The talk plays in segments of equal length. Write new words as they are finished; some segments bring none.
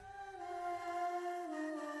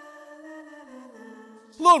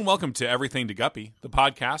Hello and welcome to Everything to Guppy, the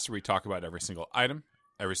podcast where we talk about every single item,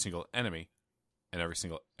 every single enemy, and every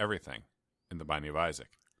single everything in the Binding of Isaac.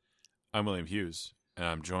 I'm William Hughes, and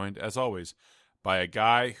I'm joined, as always, by a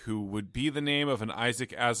guy who would be the name of an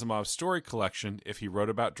Isaac Asimov story collection if he wrote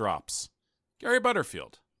about drops. Gary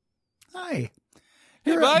Butterfield. Hi.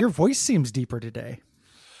 Hey, bud. Your voice seems deeper today.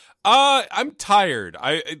 I'm tired.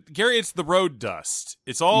 Gary, it's the road dust.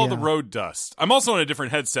 It's all the road dust. I'm also on a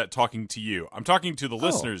different headset talking to you. I'm talking to the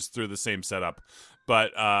listeners through the same setup,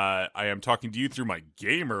 but I am talking to you through my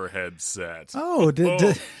gamer headset. Oh,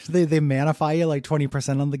 did they manify you like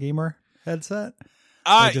 20% on the gamer headset?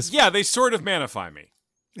 Yeah, they sort of manify me.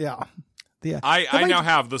 Yeah. I now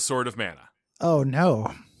have the Sword of Mana. Oh,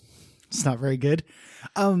 no. It's not very good.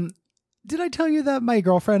 Did I tell you that my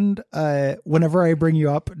girlfriend, whenever I bring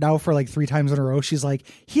you up now for like 3 times in a row, she's like,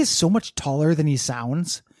 he is so much taller than he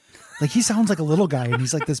sounds. Like he sounds like a little guy and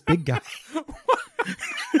he's like this big guy.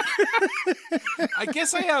 I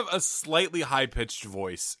guess I have a slightly high-pitched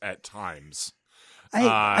voice at times.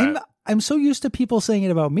 I'm so used to people saying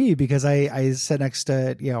it about me because I sit next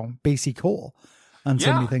to, Basie Cole on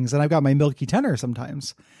so many things. And I've got my Milky Tenor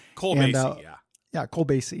sometimes. Cole Basie, Yeah, Cole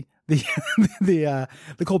Basie. The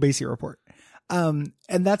Cole Basie report. And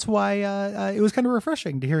that's why it was kind of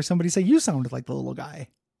refreshing to hear somebody say you sounded like the little guy.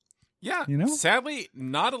 Yeah. Sadly,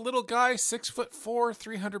 not a little guy, 6'4",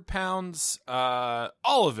 300 pounds, all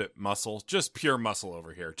of it muscle, just pure muscle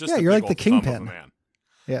over here. Just you're like the kingpin. Man.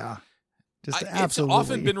 Yeah. Just absolutely. It's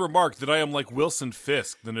often been remarked that I am like Wilson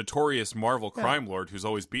Fisk, the notorious Marvel crime lord who's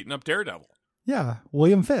always beaten up Daredevil. Yeah.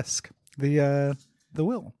 William Fisk, the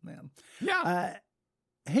Will man. Yeah.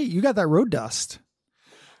 Hey, you got that road dust.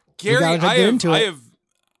 Gary,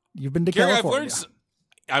 You've been to California.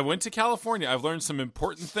 I went to California. I've learned some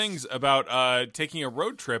important things about taking a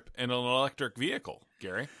road trip in an electric vehicle,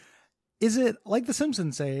 Gary. Is it like the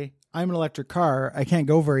Simpsons say, I'm an electric car, I can't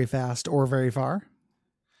go very fast or very far?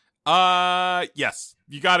 Yes.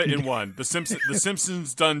 You got it in one. The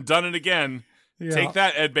Simpsons done it again. Yeah. Take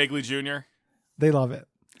that, Ed Begley Jr. They love it.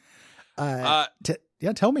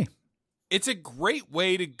 Tell me. It's a great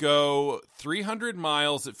way to go 300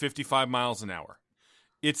 miles at 55 miles an hour.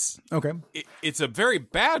 It's okay. It's a very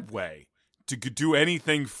bad way to do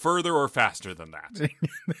anything further or faster than that.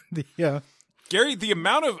 Yeah. Gary, the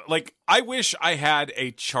amount of, I wish I had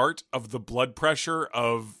a chart of the blood pressure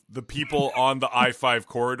of the people on the I-5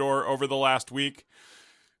 corridor over the last week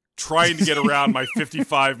trying to get around my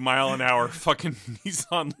 55 mile an hour fucking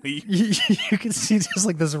Nissan Leaf. You can see just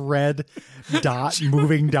like this red dot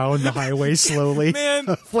moving down the highway slowly. Man,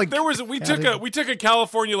 we took a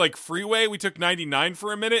California freeway. We took 99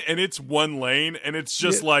 for a minute and it's one lane and it's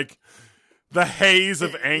just the haze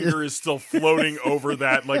of anger is still floating over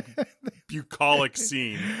that bucolic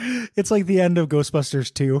scene. It's like the end of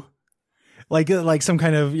Ghostbusters 2. Like some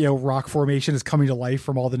kind of, rock formation is coming to life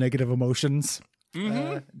from all the negative emotions.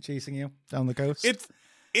 Chasing you down the coast.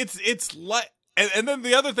 It's like, and then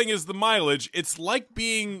the other thing is the mileage. It's like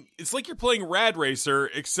you're playing Rad Racer,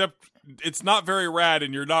 except it's not very rad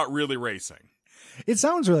and you're not really racing. It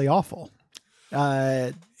sounds really awful.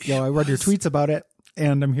 I read your tweets about it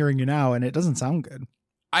and I'm hearing you now and it doesn't sound good.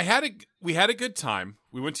 We had a good time.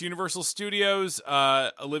 We went to Universal Studios.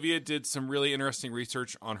 Olivia did some really interesting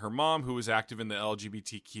research on her mom, who was active in the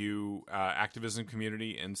LGBTQ activism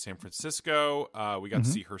community in San Francisco. We got to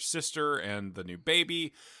see her sister and the new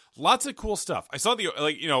baby. Lots of cool stuff. I saw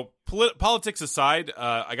politics aside,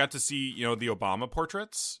 I got to see, the Obama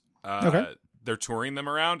portraits. They're touring them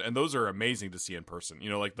around, and those are amazing to see in person.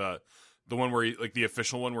 The one where the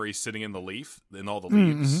official one where he's sitting in the leaf, in all the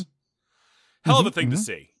leaves. Hell of a thing to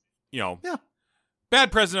see.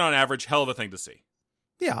 Bad president on average, hell of a thing to see.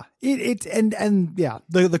 Yeah.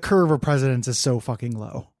 The curve of presidents is so fucking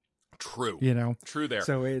low. True. True there.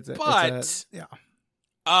 So being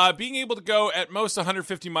able to go at most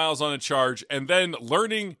 150 miles on a charge and then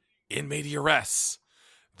learning in media res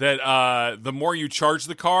that the more you charge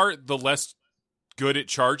the car, the less good it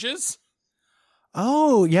charges.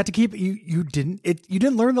 Oh, you had to keep you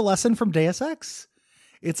didn't learn the lesson from Deus Ex?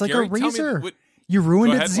 It's like Gary, a razor. You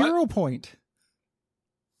ruined its 0 point.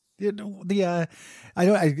 Apparently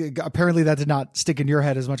that did not stick in your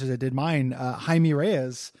head as much as it did mine. Jaime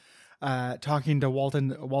Reyes, talking to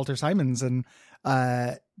Walter Simons and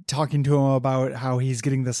talking to him about how he's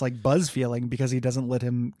getting this buzz feeling because he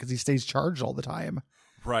stays charged all the time.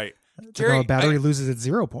 Right. Gary, how a battery loses its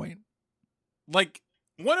 0 point.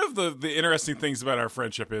 One of the interesting things about our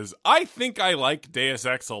friendship is I think I like Deus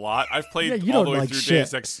Ex a lot. I've played all the way through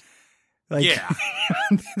Deus Ex. Like, Yeah.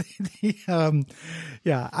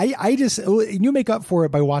 Yeah. I just, you make up for it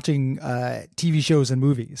by watching TV shows and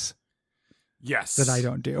movies Yes. that I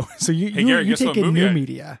don't do. So you Gary, guess take what in movie new I-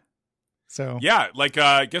 media. So Yeah, like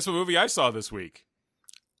guess what movie I saw this week?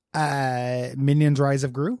 Minions Rise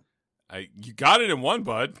of Gru. You got it in one,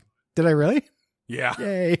 bud. Did I really? Yeah.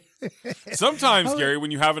 Yay. Sometimes, How- Gary,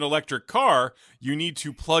 when you have an electric car, you need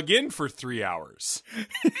to plug in for 3 hours.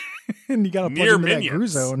 And you got to plug Near into that Gru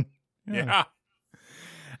Minions. zone. Yeah.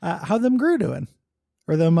 How them Gru doing?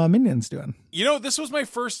 Or them Minions doing? You know, this was my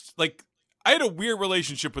first, like, I had a weird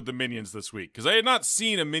relationship with the Minions this week because I had not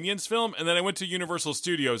seen a Minions film, and then I went to Universal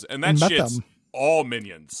Studios, and that And met shit's them. all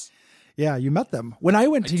Minions. Yeah, you met them. When I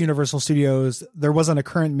went to Universal Studios, there wasn't a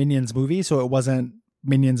current Minions movie, so it wasn't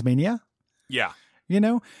Minions Mania. Yeah. You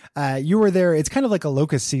know, you were there. It's kind of like a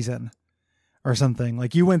locust season or something.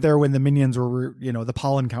 Like you went there when the Minions were, the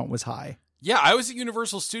pollen count was high. Yeah, I was at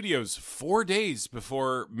Universal Studios 4 days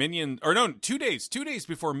before 2 days. 2 days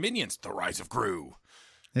before Minions: The Rise of Gru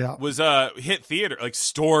Yeah. was hit theater, like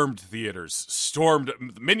stormed theaters.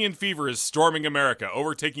 Minion fever is storming America,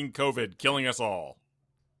 overtaking COVID, killing us all.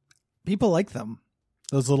 People like them.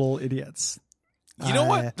 Those little idiots. You know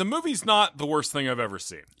what? The movie's not the worst thing I've ever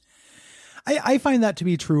seen. I find that to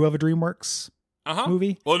be true of a DreamWorks Uh-huh.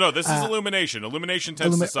 movie. Well, no, this is Illumination. Illumination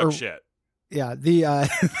tends to suck shit. Yeah, the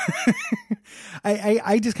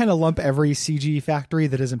I just kind of lump every CG factory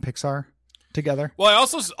that isn't Pixar together. Well,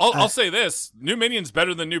 I'll say this: New Minions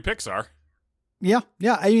better than New Pixar. Yeah.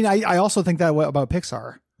 I mean, I also think that about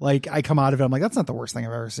Pixar. Like, I come out of it, I'm like, that's not the worst thing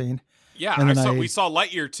I've ever seen. Yeah, And then we saw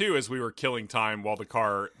Lightyear too as we were killing time while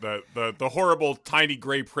the horrible tiny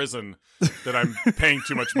gray prison that I'm paying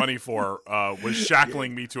too much money for was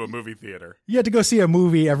shackling me to a movie theater. You had to go see a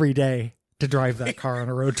movie every day to drive that car on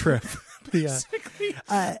a road trip. Yeah.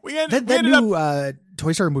 That new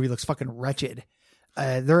Toy Story movie looks fucking wretched.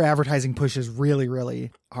 Their advertising push is really,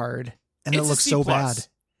 really hard, and it looks so bad.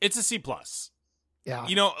 It's a C+. Yeah.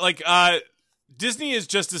 You know, like Disney has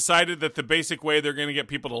just decided that the basic way they're going to get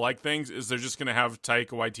people to like things is they're just going to have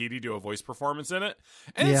Taika Waititi do a voice performance in it,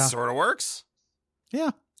 and it sort of works.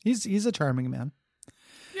 Yeah, he's a charming man.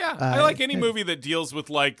 Yeah, I like any movie that deals with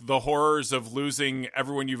like the horrors of losing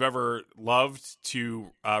everyone you've ever loved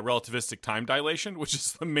to relativistic time dilation, which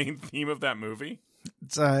is the main theme of that movie.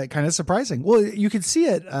 It's kind of surprising. Well, you could see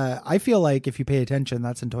it. I feel like if you pay attention,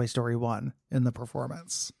 that's in Toy Story 1 in the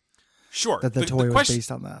performance. Sure, That the toy was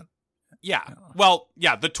based on that. Yeah. Well,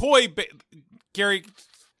 yeah, the toy. Gary,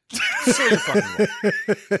 so you're fucking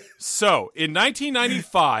wrong. So in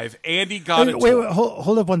 1995, Andy got a toy. Wait,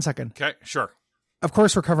 hold up 1 second. Okay, sure. Of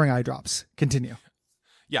course, we're covering eye drops. Continue.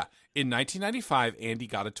 Yeah, in 1995, Andy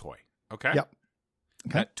got a toy. Okay. Yep.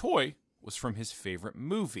 Okay. That toy was from his favorite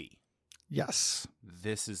movie. Yes.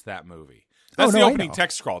 This is that movie. That's the I opening know.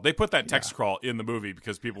 text scroll. They put that text scroll in the movie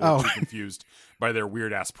because people were too confused by their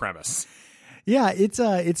weird ass premise. Yeah,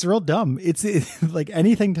 it's real dumb. It's like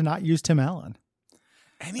anything to not use Tim Allen.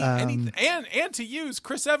 And to use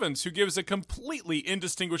Chris Evans, who gives a completely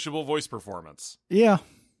indistinguishable voice performance. Yeah.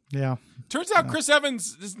 Turns out Chris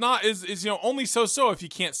Evans is only so if you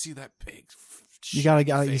can't see that big. You gotta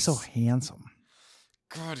face. he's so handsome.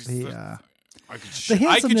 God, The I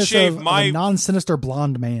handsomeness could shave of my a non-sinister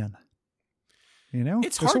blonde man. You know,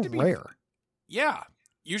 It's they're hard so to be- rare. Yeah.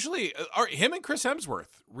 Usually, him and Chris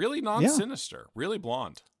Hemsworth, really non-sinister, really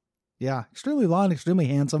blonde. Yeah, extremely blonde, extremely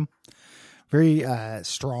handsome, very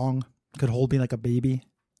strong. Could hold me like a baby.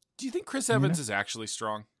 Do you think Chris Evans is actually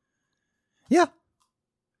strong? Yeah.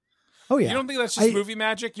 Oh yeah. You don't think that's just movie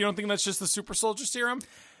magic? You don't think that's just the super soldier serum?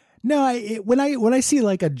 No, when I see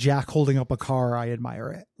like a Jack holding up a car, I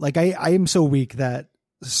admire it. Like I am so weak that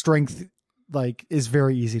strength like is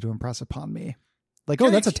very easy to impress upon me. Like,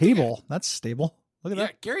 Gary, that's a do you think table. That's stable. Look at Yeah,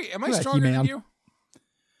 that. Gary, am I Look at that, stronger than He-Man. you?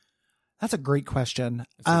 That's a great question.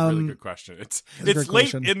 It's a really good question. It's a great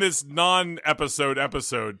late question. in this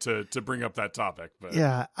non-episode to bring up that topic, but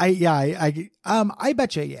Yeah, I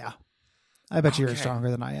bet you. Yeah, I bet you you're Okay.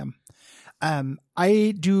 stronger than I am.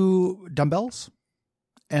 I do dumbbells,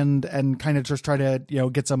 and kind of just try to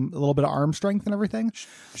get a little bit of arm strength and everything.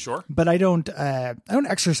 sure. But I don't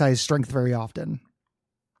exercise strength very often.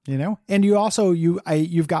 And you also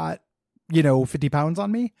you've got 50 pounds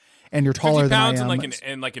on me, and you're 50 taller than I pounds am.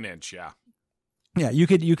 and like an inch, yeah. Yeah, you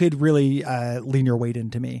could really lean your weight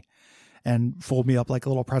into me and fold me up like a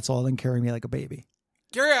little pretzel and carry me like a baby.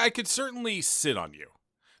 Gary, I could certainly sit on you.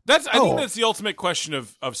 I think that's the ultimate question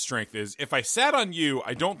of strength is if I sat on you,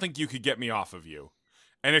 I don't think you could get me off of you.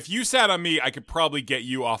 And if you sat on me, I could probably get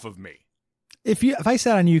you off of me. If I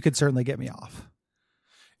sat on you, you could certainly get me off.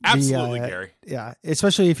 Absolutely, Gary. Yeah,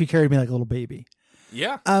 especially if you carried me like a little baby.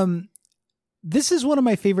 Yeah. This is one of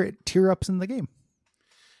my favorite tear ups in the game.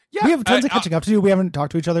 Yeah. We have tons of catching up to do. We haven't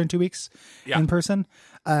talked to each other in 2 weeks in person.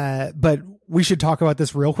 But we should talk about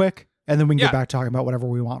this real quick, and then we can get back to talking about whatever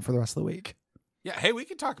we want for the rest of the week. Yeah. Hey, we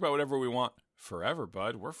can talk about whatever we want forever,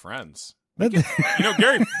 bud. We're friends. Gary,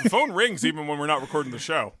 the phone rings even when we're not recording the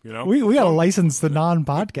show. We got to license the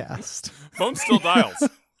non-podcast. Phone still dials.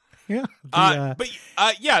 Yeah.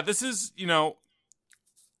 This is,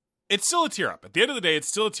 it's still a tear up. At the end of the day, it's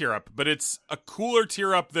still a tear up, but it's a cooler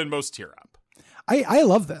tear up than most tear up. I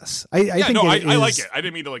love this. I like it. I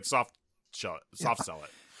didn't mean to soft sell it. Soft shell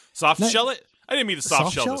it? I didn't mean to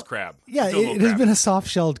soft shell this crab. Yeah, it has been a soft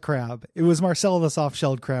shelled crab. It was Marcel the soft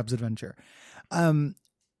shelled crab's adventure. I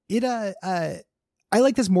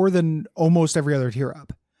like this more than almost every other tear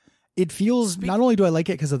up. It feels, not only do I like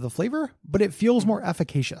it because of the flavor, but it feels more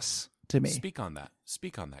efficacious to me. Speak on that,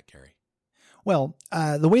 Gary. Well,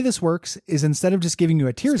 the way this works is instead of just giving you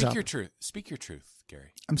a tears up. Speak your truth,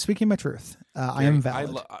 Gary. I'm speaking my truth. Gary, I am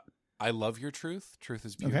valid. I love your truth. Truth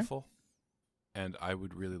is beautiful. Okay. And I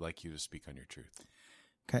would really like you to speak on your truth.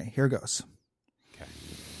 Okay, here goes. Okay.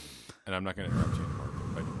 And I'm not going to interrupt you anymore.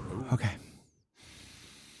 But, okay.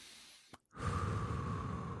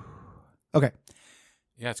 Okay.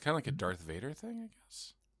 Yeah, it's kind of like a Darth Vader thing, I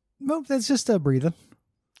guess. No, that's just a breathing.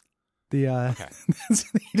 Okay.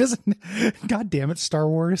 He doesn't. God damn it, Star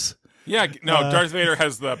Wars. Yeah, no, Darth Vader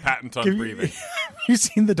has the patent on breathing. Have you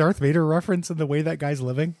seen the Darth Vader reference in the way that guy's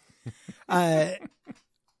living? It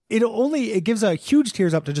gives a huge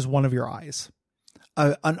tears up to just one of your eyes.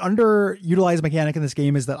 An underutilized mechanic in this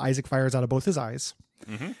game is that Isaac fires out of both his eyes.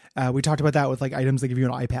 Mm-hmm. We talked about that with items that give you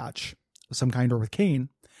an eye patch of some kind, or with Cain.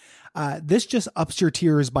 This just ups your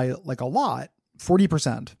tiers by a lot,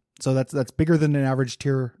 40%. So that's bigger than an average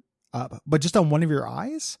tier up, but just on one of your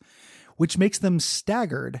eyes, which makes them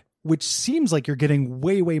staggered, which seems like you're getting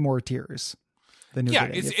way, way more tiers than you're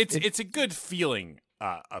getting. It's a good feeling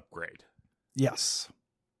upgrade. Yes.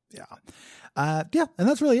 Yeah. And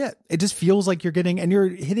that's really it. It just feels like you're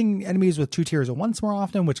hitting enemies with 2 tiers at once more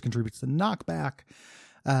often, which contributes to knockback.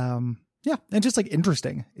 And just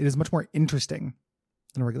interesting. It is much more interesting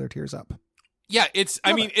than regular tears up. Yeah, it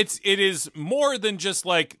is more than just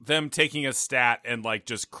them taking a stat and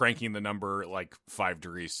just cranking the number 5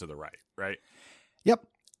 degrees to the right? Yep.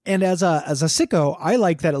 And as a sicko, I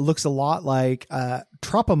like that it looks a lot like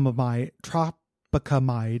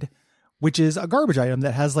Tropicamide, which is a garbage item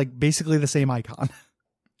that has basically the same icon.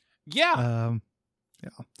 Yeah. Yeah.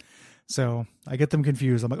 So I get them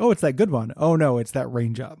confused. I'm like, oh, it's that good one. Oh no, it's that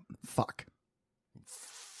range up. Fuck.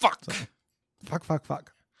 So, fuck.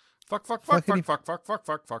 Fuck.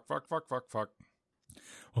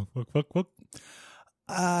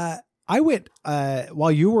 I went,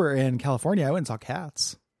 while you were in California, I went and saw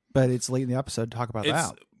Cats, but it's late in the episode to talk about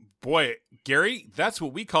that. Boy, Gary, that's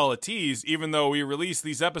what we call a tease, even though we release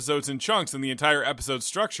these episodes in chunks and the entire episode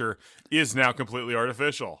structure is now completely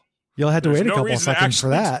artificial. You'll have to wait a couple seconds for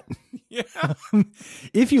that. Yeah.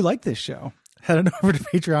 If you like this show, head on over to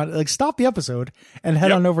Patreon, stop the episode and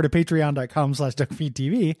head on over to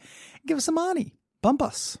patreon.com/duckfeedtv and give us some money. Bump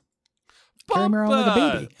us. Carry me around like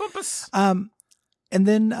a baby. Bump us. And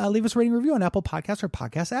then leave us a rating review on Apple Podcasts or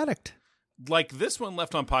Podcast Addict. Like this one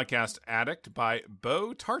left on Podcast Addict by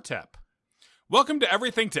Bo Tartep. Welcome to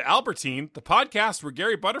Everything to Albertine, the podcast where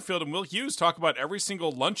Gary Butterfield and Will Hughes talk about every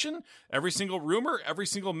single luncheon, every single rumor, every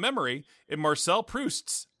single memory in Marcel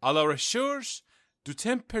Proust's À la recherche du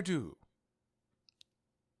temps perdu.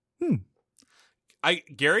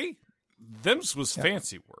 Gary, them's was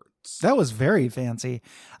fancy words. That was very fancy.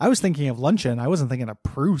 I was thinking of luncheon. I wasn't thinking of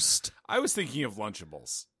Proust. I was thinking of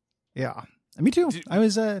Lunchables. Yeah, me too. I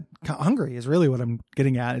was hungry is really what I'm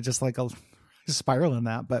getting at. It's just a spiral in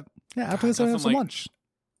that. But yeah, after this, I have some lunch.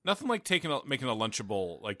 Nothing like making a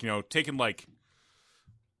Lunchable, taking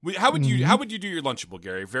how would you do your Lunchable,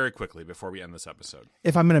 Gary? Very quickly before we end this episode.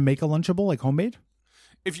 If I'm going to make a Lunchable, homemade.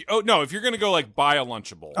 If you're going to go buy a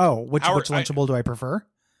Lunchable. Oh, which Lunchable do I prefer?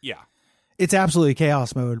 Yeah. It's absolutely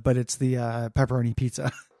chaos mode, but it's the pepperoni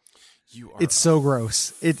pizza. It's so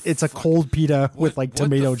gross. It's a cold pita with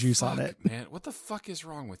tomato juice on it. Man, what the fuck is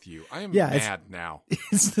wrong with you? I am mad now.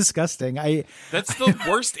 It's disgusting. That's the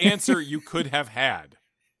worst answer you could have had.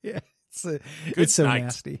 Yeah, it's so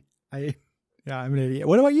nasty. I'm an idiot.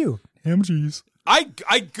 What about you? Ham cheese. I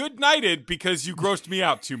good nighted because you grossed me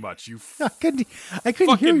out too much. I couldn't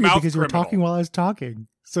hear you because you were talking while I was talking.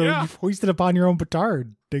 So you hoisted upon your own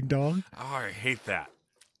petard, ding dong. Oh, I hate that.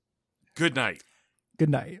 Good night. Good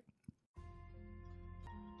night.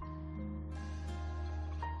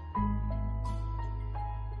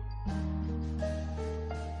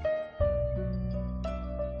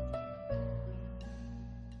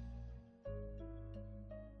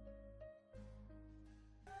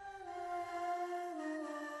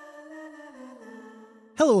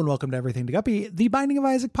 Hello and welcome to Everything to Guppy, the Binding of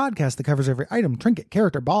Isaac podcast that covers every item, trinket,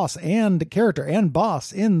 character, boss and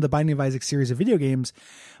boss in the Binding of Isaac series of video games.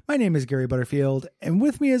 My name is Gary Butterfield, and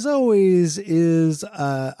with me as always is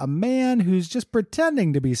a man who's just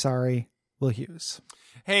pretending to be sorry, Will Hughes.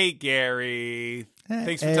 Hey, Gary.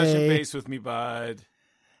 Thanks for touching base with me, bud.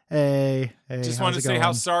 Hey. Just wanted to say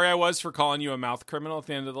how sorry I was for calling you a mouth criminal at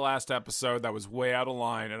the end of the last episode. That was way out of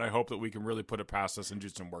line, and I hope that we can really put it past us and do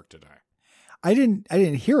some work today. I didn't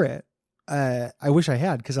hear it. I wish I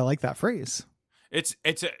had, because I like that phrase.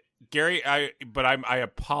 Gary.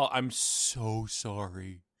 I'm so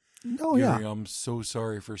sorry. Oh, Gary, yeah. I'm so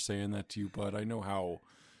sorry for saying that to you, bud. I know how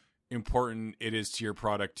important it is to your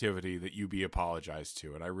productivity that you be apologized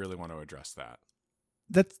to, and I really want to address that.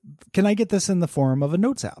 Can I get this in the form of a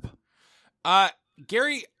notes app?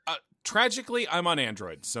 Gary, tragically, I'm on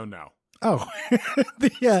Android, so no. Oh,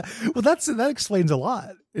 yeah. Well, that explains a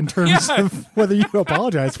lot in terms of whether you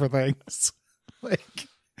apologize for things. Like,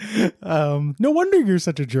 no wonder you're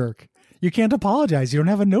such a jerk. You can't apologize. You don't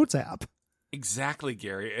have a notes app. Exactly,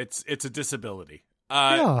 Gary. It's a disability.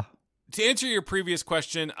 Yeah. To answer your previous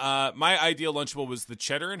question, my ideal Lunchable was the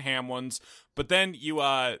cheddar and ham ones, but then you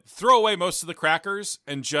throw away most of the crackers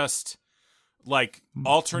and just like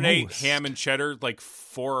alternate ham and cheddar like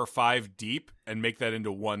 4 or 5 deep and make that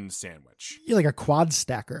into one sandwich. You're like a quad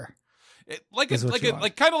stacker.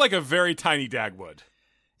 Kind of like a very tiny Dagwood.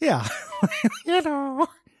 Yeah. I don't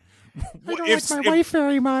like my wife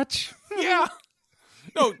very much. Yeah.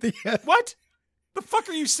 No. What? The fuck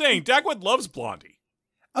are you saying? Dagwood loves Blondie.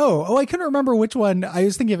 Oh, I couldn't remember which one. I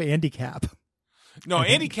was thinking of Andy Cap. No,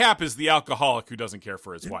 Andy Cap is the alcoholic who doesn't care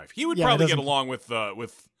for his wife. He would probably get along with the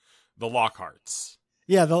Lockharts.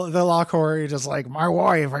 Yeah, the Lockhart is just like, my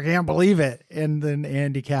wife, I can't believe it. And then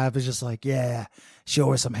Andy Cap is just like, yeah, show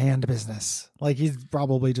her some hand business. Like, he's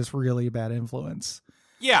probably just really a bad influence.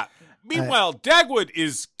 Yeah. Meanwhile, Dagwood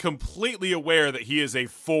is completely aware that he is a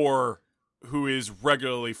 4 who is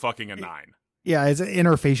regularly fucking a 9. Yeah, it's an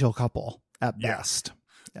interfacial couple at best.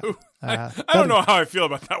 Yeah. I don't know how I feel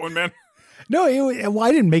about that one, man. No,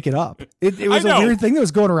 I didn't make it up. It was a weird thing that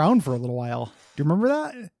was going around for a little while. Do you remember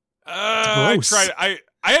that? I tried.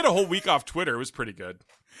 I had a whole week off Twitter. It was pretty good.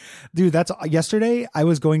 Dude, that's yesterday. I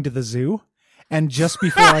was going to the zoo, and just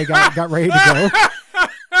before I got ready to go,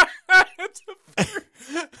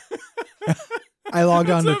 I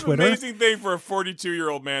logged on to Twitter. Amazing thing for a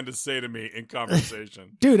 42-year-old man to say to me in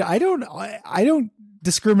conversation. Dude, I don't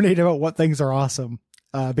discriminate about what things are awesome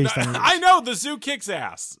based on. I know the zoo kicks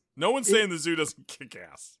ass. No one's saying the zoo doesn't kick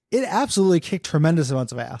ass. It absolutely kicked tremendous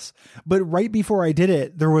amounts of ass. But right before I did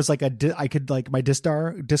it, there was like my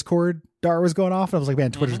Discord DAR was going off, and I was like,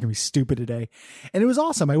 man, Twitter's gonna be stupid today. And it was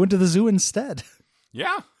awesome. I went to the zoo instead.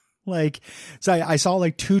 Yeah. So I saw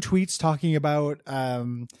like 2 tweets talking about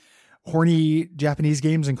horny Japanese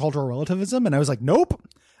games and cultural relativism, and I was like, nope.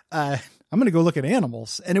 I'm gonna go look at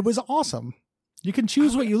animals. And it was awesome. You can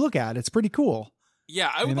choose what you look at. It's pretty cool.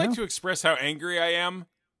 Yeah, I would like to express how angry I am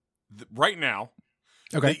right now.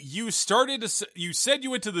 Okay. You said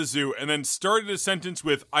you went to the zoo and then started a sentence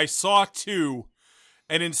with, I saw 2.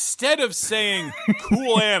 And instead of saying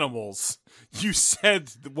cool animals, you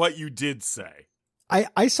said what you did say.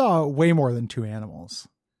 I saw way more than 2 animals.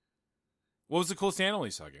 What was the coolest animal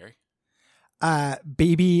you saw, Gary?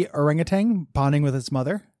 Baby orangutan bonding with its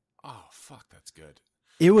mother. Oh, fuck, that's good.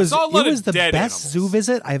 It was the best animals. zoo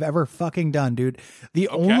visit I've ever fucking done, dude. The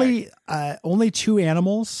only 2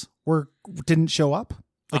 animals didn't show up.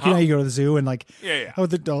 Like, you know, you go to the zoo and like,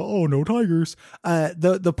 no tigers.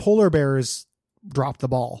 The polar bears dropped the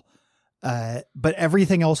ball. But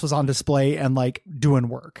everything else was on display and like doing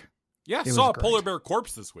work. Yeah, saw a polar bear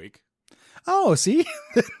corpse this week. Oh, see?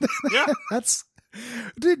 Yeah.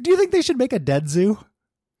 Do you think they should make a dead zoo?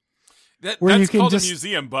 That's called a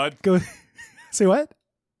museum, bud. Say what?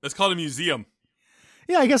 That's called a museum.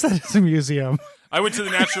 Yeah, I guess that is a museum. I went to the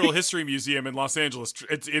Natural History Museum in Los Angeles.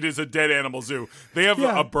 It is a dead animal zoo. They have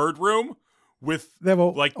a bird room with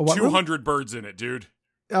like 200 birds in it, dude.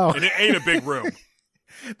 Oh. And it ain't a big room.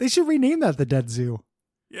 They should rename that the Dead Zoo.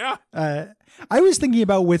 Yeah. I was thinking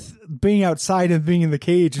about with being outside and being in the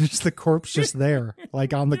cage and just the corpse just there,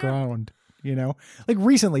 like on the ground, you know, like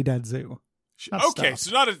recently Dead Zoo. Okay,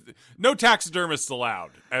 so no taxidermists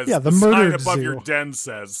allowed, as the sign murdered above zoo. your den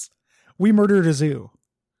says. We murdered a zoo.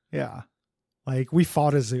 Yeah. Like, we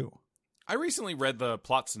fought a zoo. I recently read the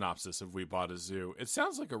plot synopsis of We Bought a Zoo. It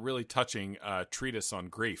sounds like a really touching treatise on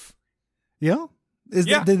grief. Yeah? Did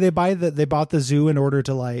they bought the zoo in order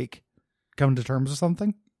to, like, come to terms with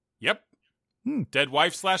something? Yep. Dead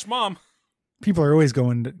wife / mom. People are always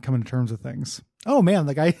coming to terms with things. Oh, man,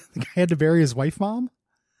 the guy had to bury his wife mom?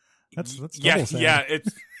 That's yeah, double sad.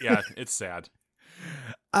 it's sad.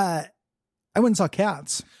 I went and saw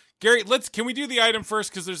Cats. Gary, can we do the item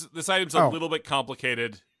first, because this item's a little bit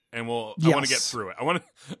complicated, and I want to get through it. I want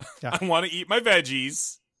to eat my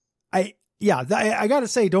veggies. I gotta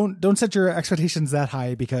say, don't set your expectations that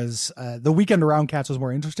high, because the weekend around Cats was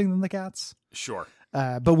more interesting than the Cats. Sure.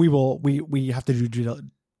 But we have to do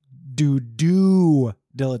due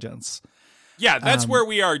diligence. Yeah, that's where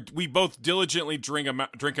we are. We both diligently drink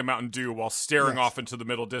a Mountain Dew while staring off into the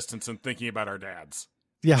middle distance and thinking about our dads.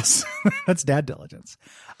 Yes, that's dad diligence.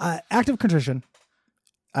 Active contrition.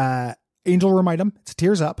 Angel room item. It's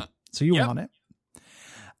tears up, so you want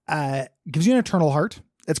it. Gives you an eternal heart.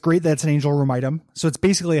 It's great that it's an angel room item. So it's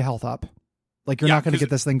basically a health up. Like, you're not going to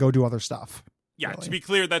get this thing, go do other stuff. Yeah, really. To be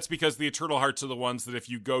clear, that's because the eternal hearts are the ones that if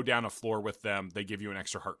you go down a floor with them, they give you an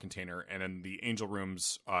extra heart container. And in the angel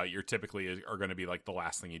rooms, you're typically are going to be like the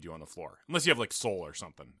last thing you do on the floor. Unless you have like soul or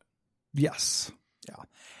something. Yes. Yeah.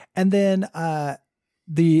 And then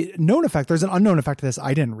the known effect, there's an unknown effect to this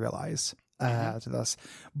I didn't realize to this,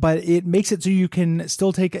 but it makes it so you can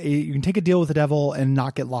still take a deal with the devil and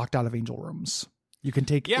not get locked out of angel rooms. You can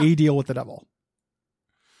take a deal with the devil.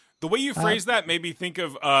 The way you phrase that made me think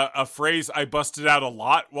of a phrase I busted out a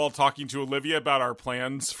lot while talking to Olivia about our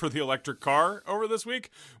plans for the electric car over this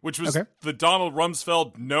week, which was the Donald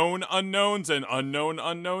Rumsfeld known unknowns and unknown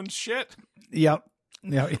unknowns shit. Yep.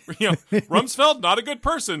 Yeah. Rumsfeld, not a good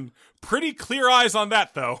person. Pretty clear eyes on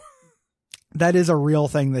that, though. That is a real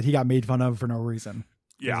thing that he got made fun of for no reason.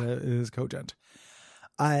 Yeah. It is cogent.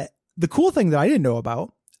 The cool thing that I didn't know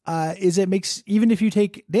about is it makes, even if you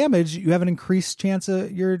take damage, you have an increased chance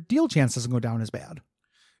of your deal chance doesn't go down as bad.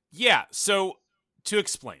 Yeah. So to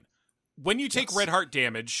explain, when you take red heart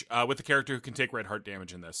damage with a character who can take red heart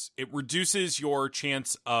damage in this, it reduces your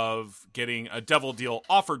chance of getting a devil deal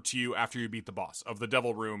offered to you after you beat the boss of the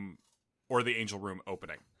devil room or the angel room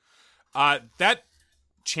opening. That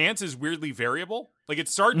chance is weirdly variable. Like, it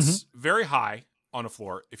starts very high on a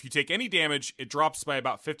floor. If you take any damage, it drops by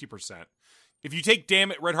about 50%. If you take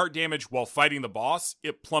red heart damage while fighting the boss,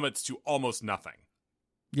 it plummets to almost nothing.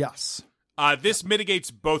 Yes. This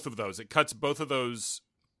mitigates both of those. It cuts both of those.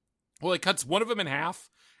 Well, it cuts one of them in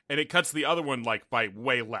half, and it cuts the other one like by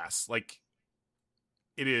way less. Like,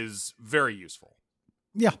 it is very useful.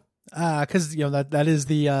 Yeah. Because that is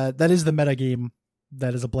the meta game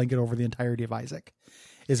that is a blanket over the entirety of Isaac,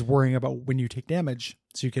 is worrying about when you take damage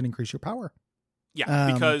so you can increase your power.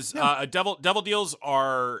 Yeah, because devil deals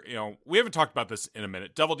are, we haven't talked about this in a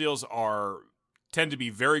minute. Devil deals tend to be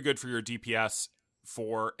very good for your DPS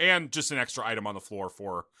and just an extra item on the floor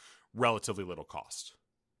for relatively little cost.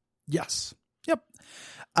 Yes. Yep.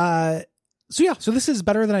 So this is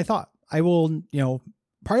better than I thought. I will,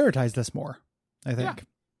 prioritize this more, I think. Yeah.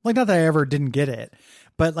 Like, not that I ever didn't get it,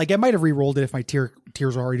 but like I might have re-rolled it if my tiers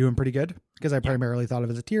were already doing pretty good, because I primarily thought of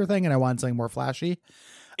it as a tier thing and I wanted something more flashy.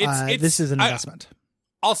 This is an investment.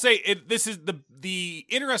 I'll say this is the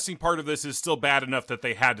interesting part of this is still bad enough that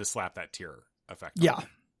they had to slap that tier effect on.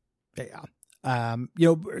 Yeah.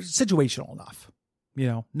 Situational enough,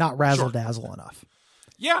 not razzle dazzle enough.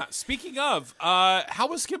 Yeah. Speaking of, how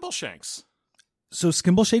was Skimbleshanks? So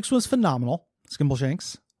Skimbleshanks was phenomenal.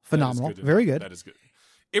 Phenomenal. Very good. That is good.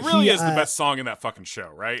 It really is the best song in that fucking show,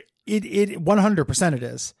 right? It 100% it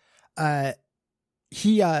is.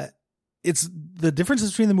 It's the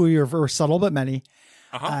differences between the movie are subtle but many.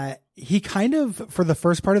 He kind of, for the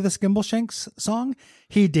first part of the Skimbleshanks song,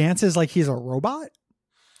 he dances like he's a robot.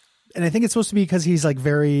 And I think it's supposed to be because he's like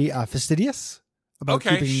very fastidious about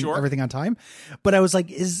keeping everything on time. But I was like,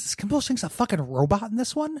 is Skimbleshanks a fucking robot in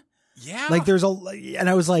this one? Yeah. Like and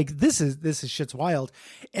I was like, this is shit's wild.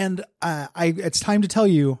 And it's time to tell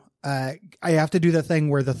you, I have to do the thing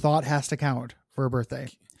where the thought has to count for a birthday.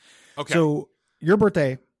 Okay. So your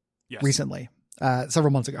birthday recently,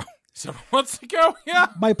 several months ago. Yeah.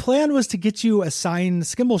 My plan was to get you a signed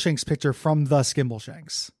Skimbleshanks picture from the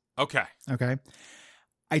Skimbleshanks. Okay.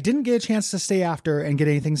 I didn't get a chance to stay after and get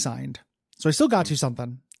anything signed. So I still got you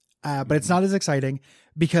something, but it's not as exciting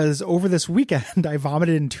because over this weekend, I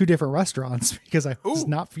vomited in 2 different restaurants because I was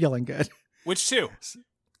not feeling good. Which 2?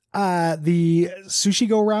 The Sushi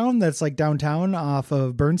Go Round that's like downtown off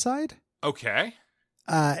of Burnside. Okay.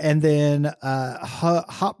 And then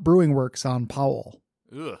Hop Brewing Works on Powell.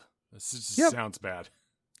 Ugh. This just sounds bad.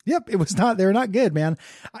 Yep. It was not, they're not good, man.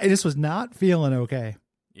 I just was not feeling okay.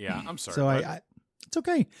 Yeah, I'm sorry. So it's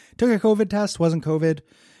okay. Took a COVID test, wasn't COVID.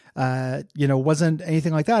 Wasn't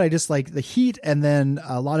anything like that. I just like the heat and then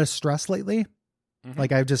a lot of stress lately.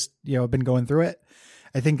 Like I've just, been going through it.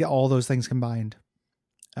 I think all those things combined.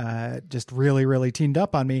 just really, really teamed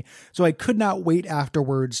up on me. So I could not wait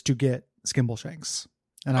afterwards to get Skimbleshanks.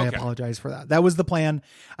 And I apologize for that. That was the plan.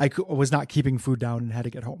 I was not keeping food down and had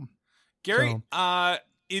to get home. Gary,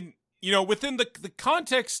 within the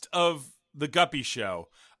context of the Guppy Show,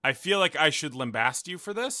 I feel like I should lambast you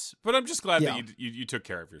for this, but I'm just glad that you took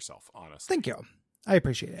care of yourself, honestly. Thank you. I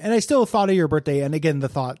appreciate it. And I still thought of your birthday, and again, the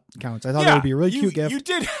thought counts. I thought that would be a really cute gift. You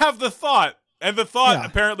did have the thought, and the thought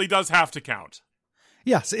apparently does have to count.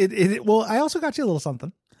 Yes. Well, I also got you a little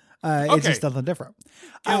something. It's just something different.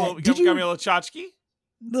 Got me a little tchotchke?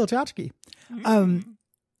 Little tchotchke.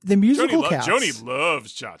 The musical Cats. Joni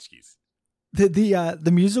loves tchotchkes.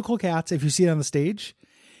 The musical Cats, if you see it on the stage,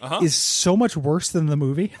 is so much worse than the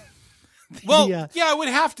movie. It would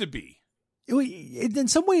have to be. In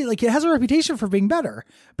some way, like, it has a reputation for being better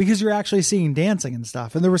because you're actually seeing dancing and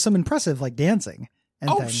stuff, and there was some impressive like dancing. And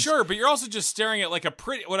things. Sure, but you're also just staring at like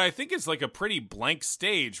what I think is like a pretty blank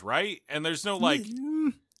stage, right? And there's no like.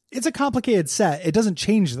 It's a complicated set. It doesn't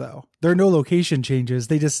change though. There are no location changes.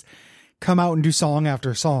 They just come out and do song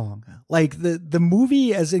after song. Like the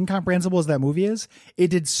movie, as incomprehensible as that movie is, it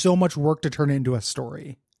did so much work to turn it into a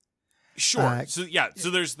story. Sure. So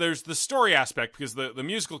there's the story aspect because the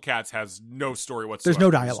musical Cats has no story whatsoever. There's no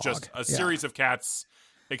dialogue. It's just a series of cats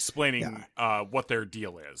explaining what their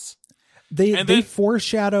deal is. They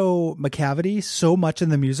foreshadow McCavity so much in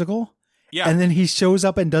the musical. Yeah. And then he shows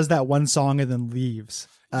up and does that one song and then leaves.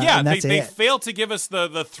 And that's they fail to give us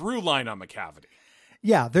the through line on McCavity.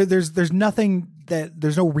 Yeah, there's nothing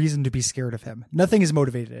there's no reason to be scared of him. Nothing is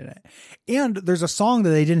motivated in it. And there's a song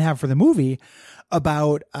that they didn't have for the movie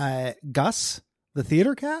about Gus, the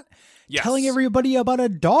theater cat, telling everybody about a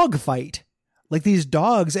dog fight. Like these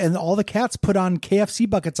dogs, and all the cats put on KFC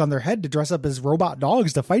buckets on their head to dress up as robot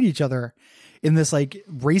dogs to fight each other in this like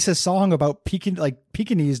racist song about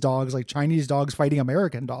Pekingese dogs, like Chinese dogs fighting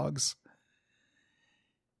American dogs.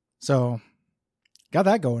 So got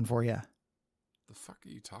that going for you. The fuck are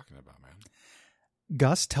you talking about, man?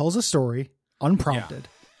 Gus tells a story unprompted.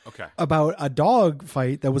 Yeah. Okay. About a dog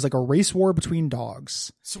fight that was like a race war between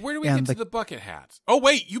dogs. So where do we get to the bucket hats? Oh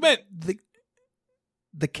wait, you meant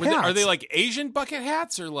the cats. Are they like Asian bucket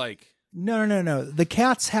hats or like? No. The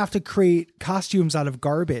cats have to create costumes out of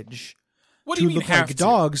garbage. What do you mean look have like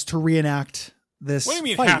dogs to reenact this? What do you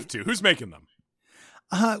mean fight. Have to? Who's making them?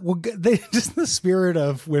 Well, they just in the spirit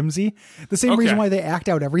of whimsy. The same reason why they act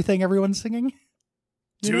out everything everyone's singing.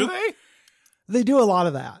 Do they? They do a lot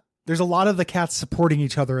of that. There's a lot of the cats supporting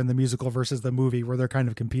each other in the musical versus the movie where they're kind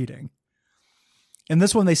of competing. In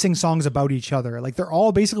this one, they sing songs about each other. Like they're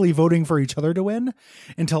all basically voting for each other to win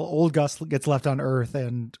until old Gus gets left on Earth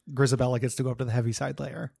and Grisabella gets to go up to the Heaviside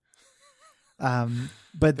layer.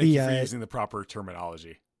 But Thank you for using the proper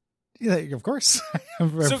terminology. Yeah, of course.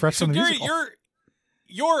 I'm fresh from the Gary, musical.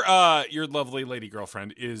 Your lovely lady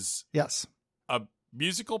girlfriend is a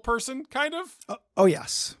musical person, kind of. Oh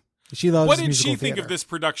yes, she loves. What did musical she think theater. of this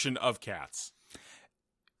production of Cats?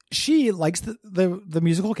 She likes the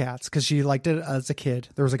musical Cats because she liked it as a kid.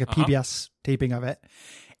 There was like a PBS taping of it,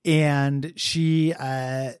 and she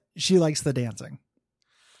likes the dancing.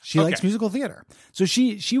 She likes musical theater, so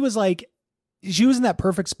she was like, she was in that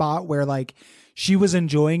perfect spot where like she was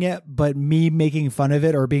enjoying it, but me making fun of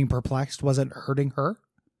it or being perplexed wasn't hurting her.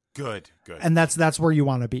 Good. And that's where you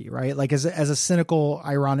want to be, right? Like as a cynical,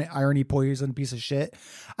 irony poison piece of shit,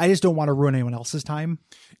 I just don't want to ruin anyone else's time.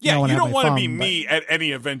 Yeah, you don't want to be me at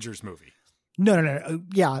any Avengers movie. No.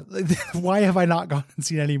 Yeah. Why have I not gone and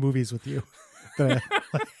seen any movies with you? There's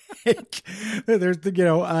I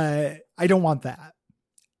don't want that.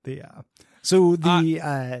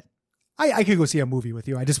 I could go see a movie with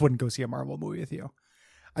you. I just wouldn't go see a Marvel movie with you.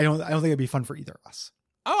 I don't think it'd be fun for either of us.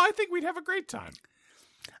 Oh, I think we'd have a great time.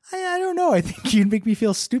 I don't know. I think you'd make me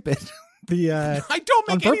feel stupid. I don't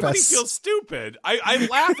make anybody feel stupid. I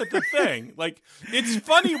laugh at the thing. Like, it's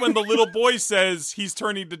funny when the little boy says he's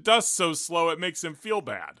turning to dust so slow it makes him feel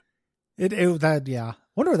bad. Yeah.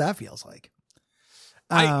 Wonder what that feels like.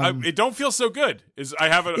 It don't feel so good.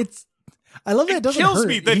 I love that it doesn't kills hurt.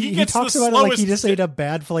 me that he gets talks the about it like he slowest- just ate a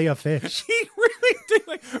bad fillet of fish. He really did.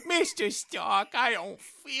 Like, Mr. Stark, I don't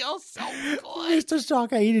feel so good. Mr.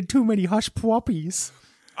 Stark, I ate too many hush puppies.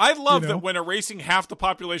 I love that when erasing half the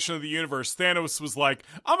population of the universe, Thanos was like,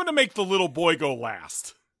 I'm going to make the little boy go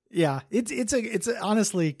last. Yeah, it's a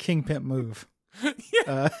honestly King Pimp move.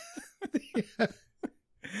 Yeah.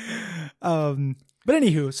 But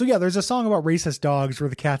anywho, so yeah, there's a song about racist dogs where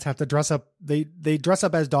the cats have to dress up. They dress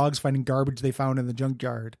up as dogs finding garbage they found in the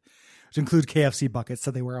junkyard, which include KFC buckets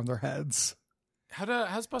that they wear on their heads.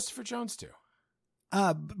 How's Buster Jones do?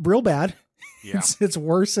 Real bad. Yeah. It's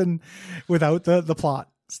worse and without the plot.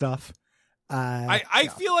 stuff. I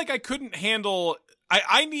feel like I couldn't handle.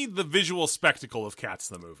 I need the visual spectacle of Cats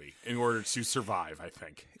the movie in order to survive. I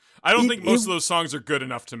think. I don't think most of those songs are good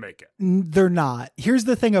enough to make it. They're not. Here's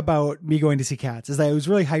the thing about me going to see Cats is that I was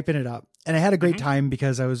really hyping it up, and I had a great time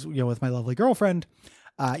because I was, with my lovely girlfriend.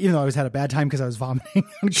 Even though I always had a bad time because I was vomiting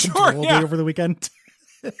uncontrollably over the weekend.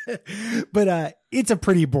 But it's a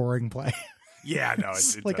pretty boring play. Yeah, no,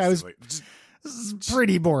 it's like this is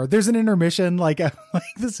pretty bored. There's an intermission. Like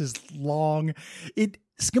this is long.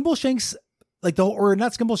 Skimbleshanks, like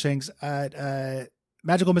not Skimbleshanks,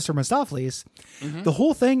 Magical Mr. Mistopheles. The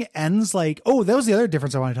whole thing ends like, that was the other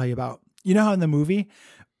difference I want to tell you about. You know how in the movie,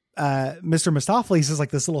 Mr. Mistopheles is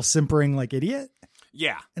like this little simpering like idiot.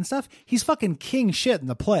 Yeah. And stuff. He's fucking king shit in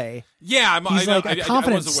the play. Yeah. He's like a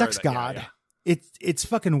confident sex god. Yeah. It's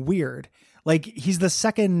fucking weird. Like he's the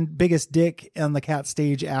second biggest dick on the Cat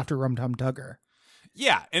stage after Rum Tum Tugger.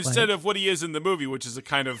 Yeah. Instead of what he is in the movie, which is a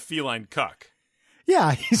kind of feline cuck.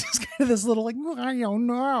 Yeah. He's just kind of this little like, I don't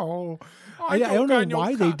know. I don't know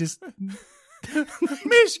why they just...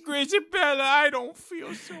 Miss Grisabella, I don't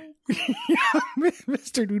feel so good.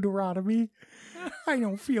 Mr. Deuteronomy, I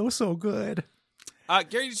don't feel so good.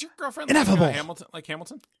 Gary, does your girlfriend like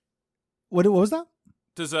Hamilton? What was that?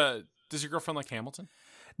 Does your girlfriend like Hamilton?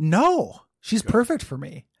 No, she's perfect for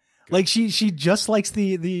me. Good. Like she just likes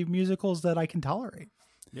the musicals that I can tolerate.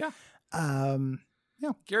 Yeah.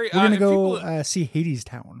 Yeah. Gary, we're gonna go see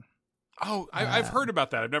Hadestown. Oh, I've heard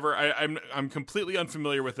about that. I'm completely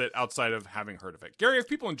unfamiliar with it outside of having heard of it. Gary, if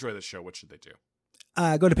people enjoy this show, what should they do?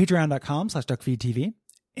 Go to patreon.com/DuckFeedTV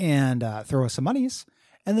and throw us some monies.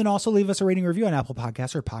 And then also leave us a rating review on Apple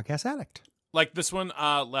Podcasts or Podcast Addict. Like this one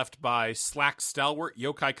left by Slack Stalwart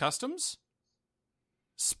Yokai Customs,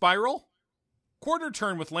 Spiral, Quarter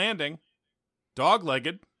Turn with Landing,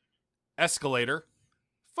 Dog-Legged, Escalator,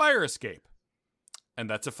 Fire Escape. And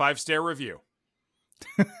that's a 5-star review.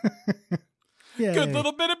 Good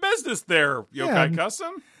little bit of business there, Yokai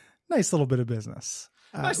Custom. Nice little bit of business.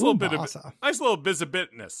 Nice little bit of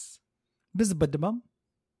business. Bizabadabum.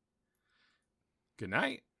 Good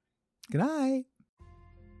night. Good night.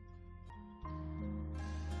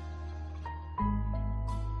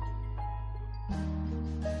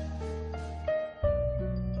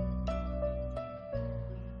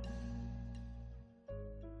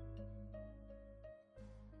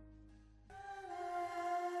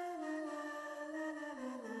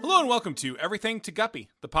 Hello and welcome to Everything to Guppy,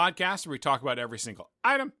 the podcast where we talk about every single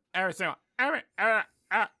item, Binding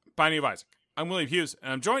of Isaac. I'm William Hughes,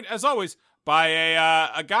 and I'm joined, as always, by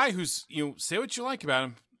a guy who's, say what you like about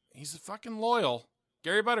him. He's fucking loyal.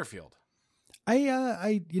 Gary Butterfield.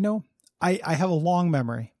 I have a long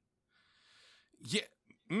memory. Yeah.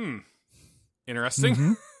 Interesting.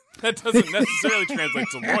 Mm-hmm. That doesn't necessarily translate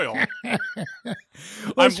to loyal.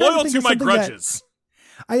 I'm loyal to my grudges.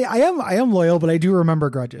 I am loyal, but I do remember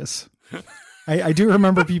grudges. I do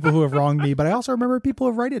remember people who have wronged me, but I also remember people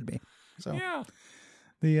who have righted me. So yeah.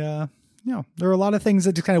 There are a lot of things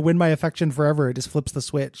that just kind of win my affection forever. It just flips the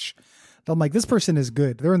switch. I'm like, this person is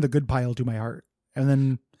good. They're in the good pile to my heart. And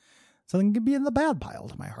then something can be in the bad pile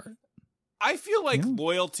to my heart. I feel like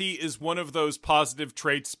loyalty is one of those positive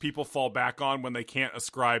traits people fall back on when they can't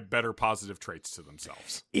ascribe better positive traits to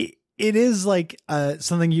themselves. It is like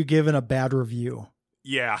something you give in a bad review.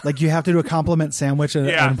 Yeah. Like you have to do a compliment sandwich and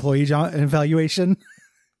an employee evaluation.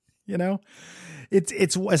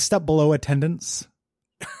 It's a step below attendance.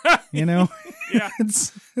 Yeah.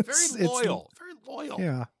 It's very loyal. Very loyal.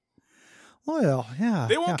 Yeah. Loyal. Yeah.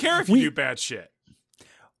 They won't care if you do bad shit.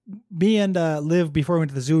 Me and Liv, before we went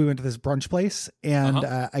to the zoo, we went to this brunch place and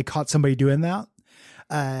I caught somebody doing that.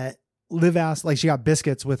 Liv asked, like, she got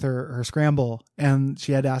biscuits with her scramble and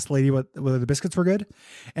she had asked the lady whether the biscuits were good.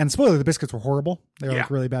 And spoiler, the biscuits were horrible. They were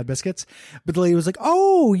like really bad biscuits. But the lady was like,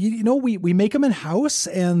 oh, we make them in house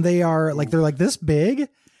and they are like, they're like this big.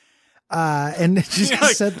 And she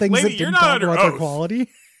just said things that didn't talk about their quality.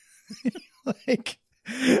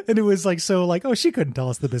 And it was like, so like, oh, she couldn't tell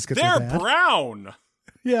us the biscuits were bad. They're brown.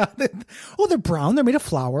 Yeah. They're brown. They're made of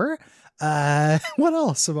flour. What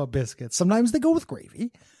else about biscuits? Sometimes they go with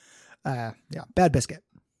gravy. Bad biscuit.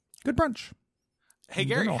 Good brunch. Hey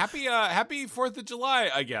Gary, happy 4th of July,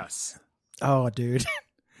 I guess. Oh, dude.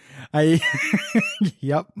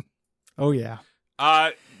 Yep. Oh yeah.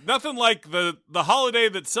 Nothing like the holiday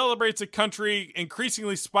that celebrates a country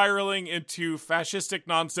increasingly spiraling into fascistic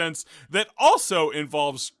nonsense that also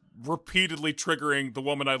involves repeatedly triggering the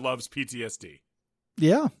woman I love's PTSD.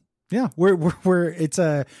 Yeah. Yeah,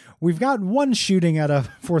 we've got one shooting at a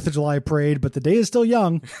 4th of July parade, but the day is still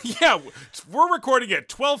young. Yeah, we're recording at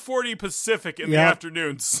 12:40 Pacific in the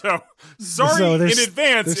afternoon, so sorry So in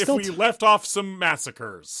advance if we left off some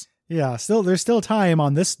massacres. Yeah, there's still time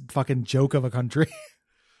on this fucking joke of a country.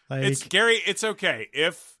 It's Gary, it's okay.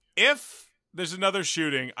 If there's another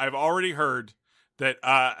shooting, I've already heard that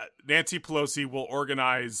Nancy Pelosi will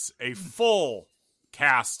organize a full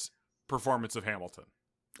cast performance of Hamilton.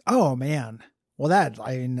 Oh man. Well,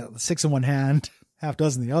 6 in one hand, half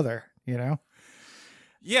dozen the other, you know?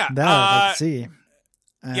 Yeah. Let's see.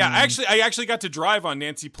 Yeah, I actually got to drive on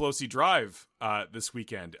Nancy Pelosi Drive this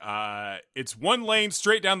weekend. It's one lane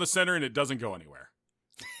straight down the center and it doesn't go anywhere.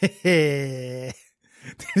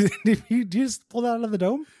 Did you just pull that out of the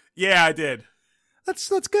dome? Yeah, I did. That's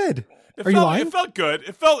good. Are you lying? It felt good.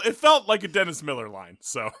 It felt like a Dennis Miller line.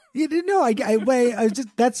 So you didn't know.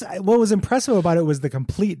 That's what was impressive about it was the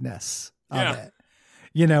completeness of it.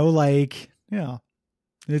 You know,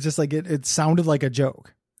 it's just like it sounded like a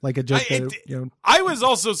joke, I was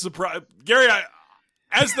also surprised, Gary.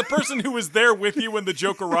 As the person who was there with you when the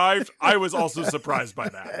joke arrived, I was also surprised by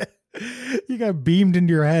that. You got beamed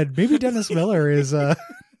into your head. Maybe Dennis Miller is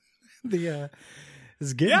getting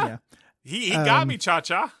you. He got me,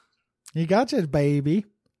 cha-cha. He got you, baby.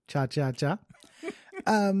 Cha-cha-cha.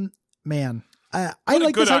 Man, I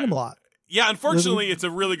like this item a lot. Yeah, unfortunately, it's a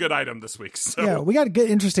really good item this week. So. Yeah, we got a good,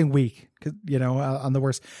 interesting week, on the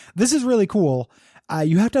worst. This is really cool.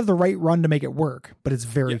 You have to have the right run to make it work, but it's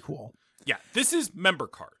very cool. Yeah, this is member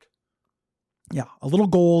card. Yeah, a little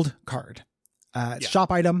gold card.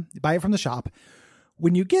 Shop item. You buy it from the shop.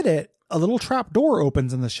 When you get it, a little trap door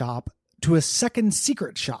opens in the shop to a second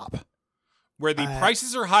secret shop. Where the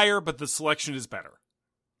prices are higher, but the selection is better.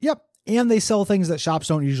 Yep. And they sell things that shops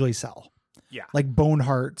don't usually sell. Yeah. Like bone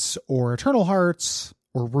hearts or eternal hearts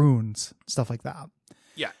or runes, stuff like that.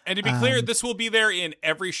 Yeah. And to be clear, this will be there in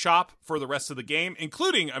every shop for the rest of the game,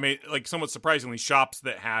 including, somewhat surprisingly, shops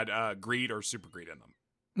that had greed or super greed in them.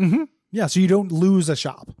 Mm-hmm. Yeah. So you don't lose a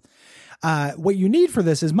shop. What you need for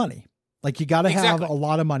this is money. Like you got to have a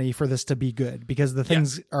lot of money for this to be good because the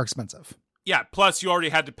things are expensive. Yeah, plus you already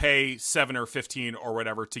had to pay 7 or 15 or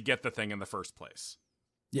whatever to get the thing in the first place.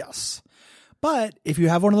 Yes. But if you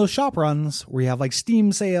have one of those shop runs where you have like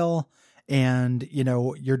Steam sale and,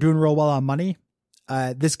 you're doing real well on money,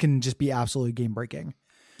 this can just be absolutely game breaking.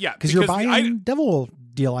 Yeah. Because you're buying devil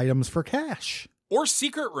deal items for cash. Or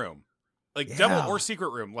secret room. Devil or secret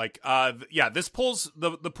room. This pulls,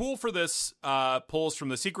 the pool for this pulls from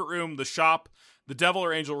the secret room, the shop, the devil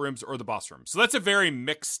or angel rooms, or the boss room. So that's a very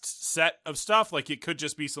mixed set of stuff. Like it could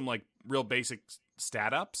just be some real basic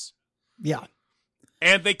stat ups. Yeah.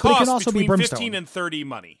 And they cost between 15 and 30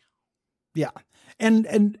 money. Yeah.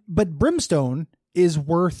 But Brimstone is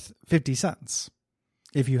worth 50 cents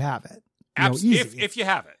if you have it. If you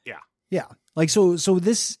have it. Yeah. Yeah. So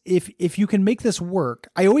this, if you can make this work,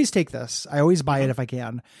 I always take this. I always buy it if I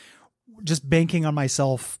can, just banking on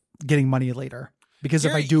myself getting money later, because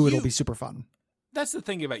if I do, it'll be super fun. That's the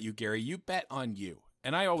thing about you, Gary. You bet on you.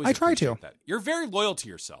 And I try to. That. You're very loyal to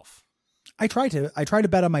yourself. I try to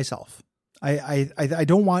bet on myself. I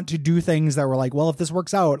don't want to do things that were like, well, if this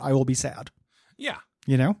works out, I will be sad. Yeah.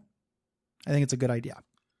 I think it's a good idea.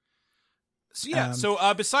 So yeah.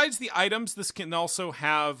 So besides the items, this can also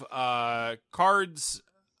have cards,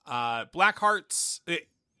 black hearts,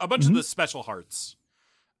 a bunch of the special hearts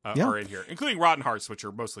are in here, including rotten hearts, which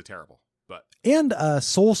are mostly terrible. And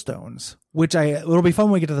soul stones, which it'll be fun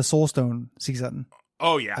when we get to the soul stone season.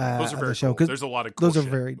 Oh yeah, those are very cool. There's a lot of cool those are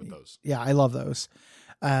shit very with those. Yeah, I love those.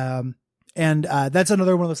 And that's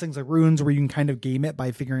another one of those things like runes where you can kind of game it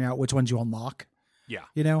by figuring out which ones you unlock.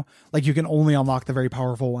 Yeah, like you can only unlock the very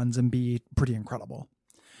powerful ones and be pretty incredible.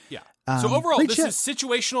 Yeah. So overall, this is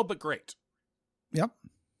situational but great. Yep.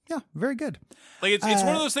 Yeah, very good. It's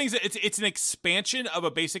one of those things that it's an expansion of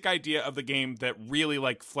a basic idea of the game that really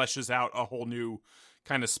fleshes out a whole new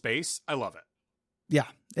kind of space. I love it. Yeah,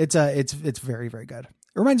 it's very, very good.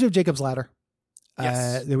 It reminds me of Jacob's Ladder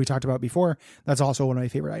that we talked about before. That's also one of my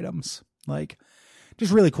favorite items.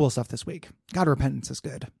 Just really cool stuff this week. God, Repentance is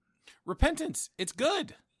good. Repentance, it's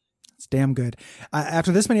good. It's damn good.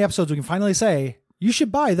 After this many episodes, we can finally say you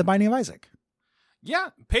should buy The Binding of Isaac. Yeah,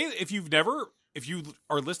 pay if you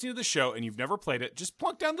are listening to the show and you've never played it, just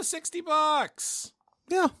plunk down the $60.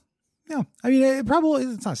 Yeah. I mean, it's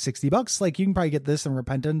not $60. You can probably get this and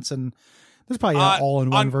Repentance, and there's probably an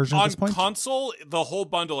all-in-one version at this point. On console, the whole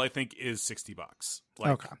bundle I think is $60.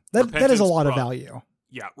 Okay, that is a lot of value.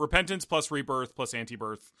 Yeah, Repentance plus Rebirth plus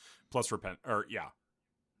Anti-Birth plus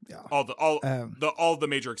all the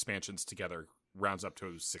major expansions together rounds up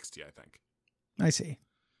to 60, I think. I see.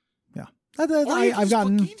 Yeah. Or I've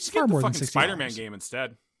gotten you just far get the more than fucking 60 Spider-Man hours. game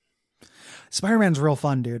instead. Spider-Man's real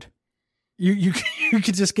fun, dude. You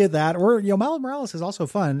could just get that, or Miles Morales is also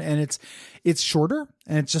fun, and it's shorter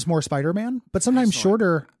and it's just more Spider-Man, but sometimes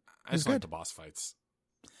shorter. I just like the boss fights.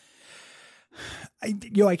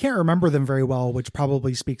 I can't remember them very well, which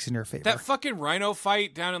probably speaks in your favor. That fucking Rhino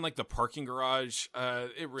fight down in like the parking garage,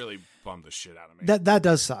 it really bummed the shit out of me. That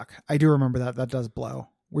does suck. I do remember that. That does blow.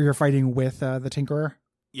 Where you're fighting with the Tinkerer.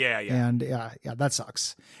 Yeah. And yeah, that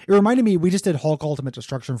sucks. It reminded me, we just did Hulk Ultimate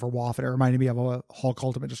Destruction for WoW, and it reminded me of a Hulk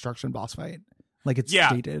Ultimate Destruction boss fight. Like it's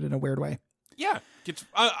dated in a weird way. Yeah.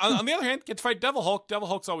 On the other hand, get to fight Devil Hulk. Devil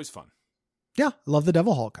Hulk's always fun. Yeah, love the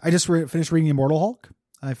Devil Hulk. I just finished reading Immortal Hulk.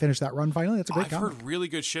 I finished that run finally. That's a great I've comic. heard really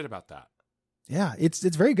good shit about that. Yeah, it's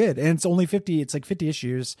very good, and it's only 50. It's like 50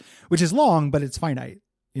 issues, which is long, but it's finite.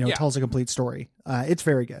 It tells a complete story. It's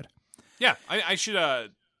very good. Yeah, I should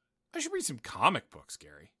read some comic books,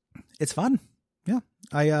 Gary. It's fun. Yeah,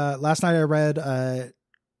 I last night I read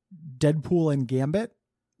Deadpool and Gambit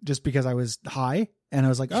just because I was high. And I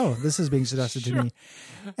was like, oh, this is being suggested to me.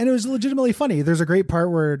 And it was legitimately funny. There's a great part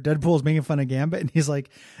where Deadpool's making fun of Gambit and he's like,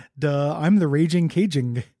 duh, I'm the Raging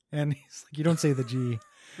Caging. And he's like, you don't say the G.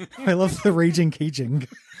 I love the Raging Caging.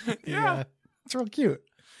 Yeah. It's real cute.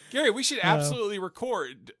 Gary, we should absolutely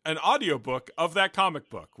record an audiobook of that comic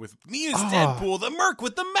book with me as Deadpool, the merc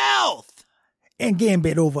with the mouth. And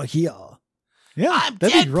Gambit over here. Yeah,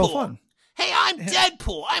 that'd be real fun. Hey, I'm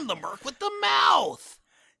Deadpool. I'm the merc with the mouth.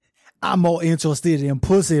 I'm more interested in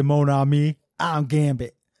pussy, mon ami. I'm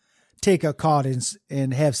Gambit. Take a card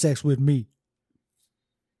and have sex with me.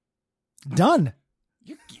 Done.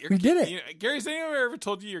 We did it. Gary, has anyone ever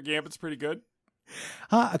told you your Gambit's pretty good?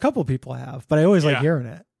 A couple people have, but I always like hearing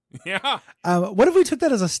it. Yeah. What if we took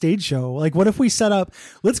that as a stage show? Like, what if we set up,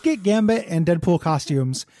 let's get Gambit and Deadpool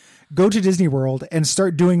costumes, go to Disney World, and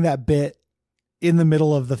start doing that bit in the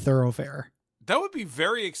middle of the thoroughfare. That would be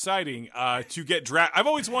very exciting to get I've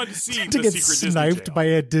always wanted to see to the get secret sniped Disney jail. by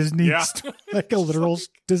a Disney, like a literal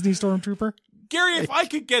Disney stormtrooper. Gary, if I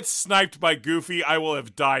could get sniped by Goofy, I will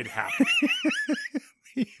have died happy.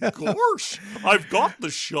 Gosh, I've got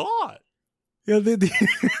the shot.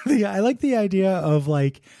 Yeah, I like the idea of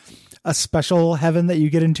like a special heaven that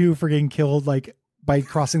you get into for getting killed, like by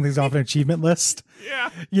crossing things off an achievement list.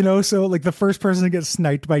 Yeah. So like the first person to get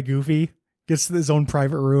sniped by Goofy gets his own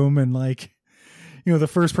private room, and like, the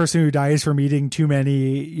first person who dies from eating too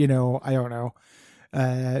many, I don't know,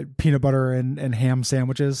 peanut butter and ham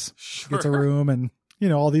sandwiches gets a room, and,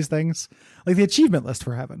 all these things. Like the achievement list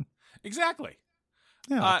for heaven. Exactly.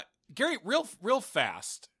 Yeah. Gary, real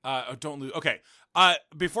fast. Don't lose. Okay.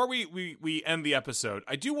 Before we end the episode,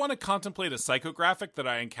 I do want to contemplate a psychographic that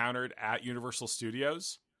I encountered at Universal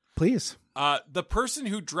Studios. Please. The person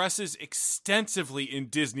who dresses extensively in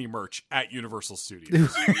Disney merch at Universal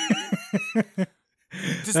Studios.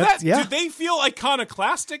 Do they feel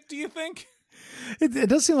iconoclastic, do you think? It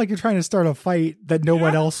does seem like you're trying to start a fight that no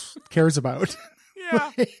one else cares about. Yeah.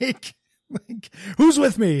 like, who's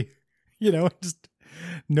with me? Just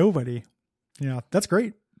nobody. Yeah, that's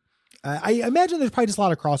great. I imagine there's probably just a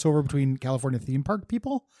lot of crossover between California theme park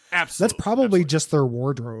people. Absolutely. That's probably just their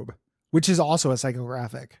wardrobe, which is also a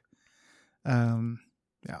psychographic.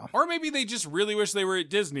 Yeah. Or maybe they just really wish they were at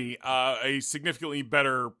Disney, a significantly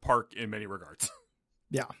better park in many regards.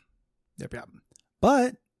 Yeah. Yep.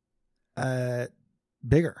 But,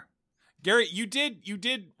 bigger. Gary, you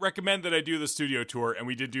did recommend that I do the studio tour, and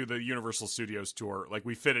we did do the Universal Studios tour. Like,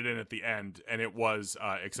 we fit it in at the end, and it was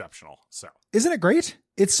exceptional. So, isn't it great?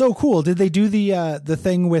 It's so cool. Did they do the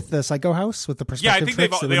thing with the Psycho House with the perspective? Yeah, I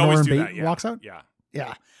think they always do that. Yeah. Walks out.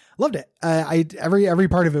 Yeah, loved it. Every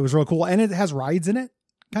part of it was real cool, and it has rides in it.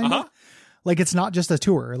 Kind of like it's not just a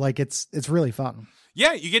tour. Like it's really fun.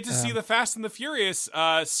 Yeah, you get to see the Fast and the Furious,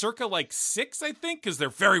 circa like 6, I think, because they're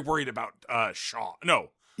very worried about Shaw.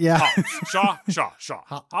 No. Yeah. Hobbs,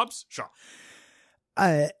 Shaw.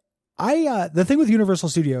 The thing with Universal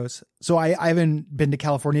Studios, so I haven't been to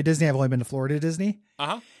California Disney, I've only been to Florida Disney.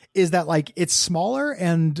 Is that like it's smaller,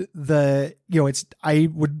 and I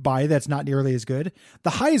would buy that's not nearly as good.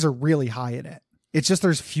 The highs are really high in it. It's just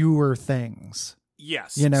there's fewer things.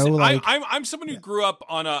 Yes. Like I'm someone who grew up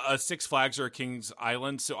on a Six Flags or a Kings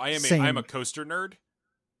Island, so I'm a coaster nerd.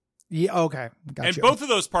 Yeah, okay. Gotcha. And both of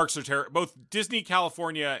those parks are both Disney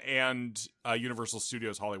California and Universal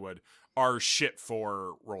Studios Hollywood are shit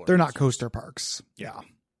for roller. They're not coaster parks. Yeah.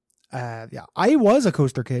 I was a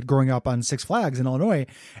coaster kid growing up on Six Flags in Illinois,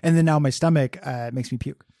 and then now my stomach makes me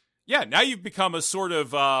puke. Yeah, now you've become a sort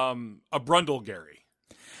of a Brundle Gary.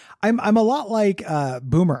 I'm a lot like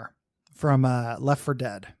Boomer from Left 4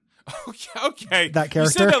 Dead. Okay. That character. You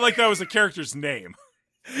said that like that was a character's name.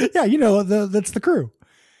 Yeah, that's the crew.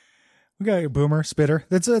 We got Boomer, Spitter.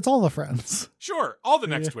 It's all the friends. Sure, all the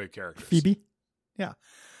Next Wave characters. Phoebe. Yeah.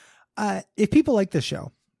 If people like this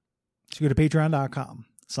show, so go to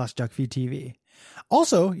patreon.com/JuckFeedTV.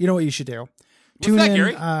 Also, you know what you should do? Tune in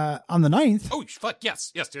Gary? On the 9th. Oh, fuck,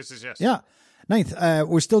 yes. Yeah. 9th.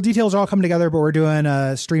 We're still, details are all coming together, but we're doing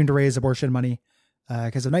a stream to raise abortion money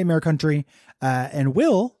because of Nightmare Country. And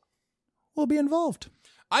Will be involved.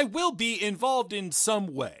 I will be involved in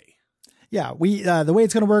some way. Yeah, we the way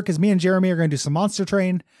it's going to work is me and Jeremy are going to do some Monster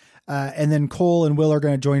Train, and then Cole and Will are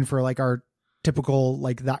going to join for like our typical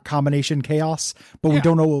like that combination chaos, but we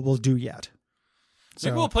don't know what we'll do yet.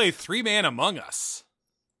 Maybe we'll play 3-Man Among Us.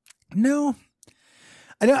 No,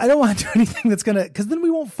 I don't want to do anything that's gonna, because then we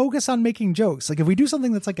won't focus on making jokes. Like if we do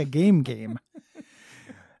something that's like a game,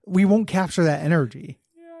 we won't capture that energy.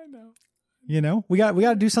 Yeah, I know. You know, we got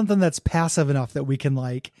to do something that's passive enough that we can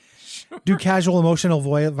like do casual emotional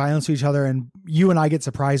violence to each other, and you and I get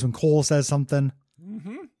surprised when Cole says something.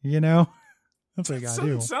 Mm-hmm. You know, that's what you got to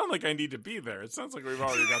do. Doesn't sound like I need to be there. It sounds like we've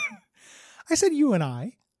already got. I said you and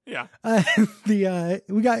I. Yeah.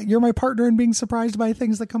 You're my partner in being surprised by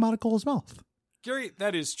things that come out of Cole's mouth. Gary,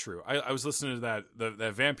 that is true. I was listening to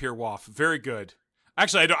that Vampire Waff. Very good.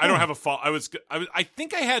 Actually, I don't have a fault. I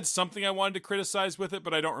think I had something I wanted to criticize with it,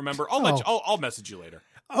 but I don't remember. I'll message you later.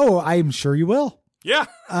 Oh, I'm sure you will. Yeah.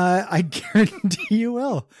 I guarantee you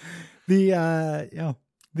will. Gary,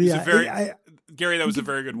 that was a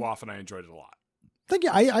very good waff, and I enjoyed it a lot. Thank you.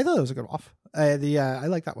 I thought it was a good waff. I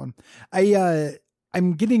like that one.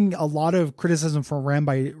 I'm getting a lot of criticism from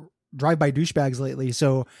drive-by douchebags lately.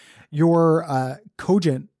 So your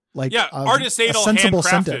cogent, like artisanal, a sensible handcrafted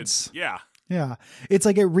sentence. Yeah. It's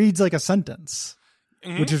like it reads like a sentence,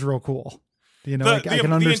 which is real cool. You know, I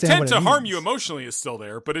can understand the intent what it to means. harm you emotionally is still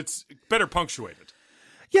there, but it's better punctuated.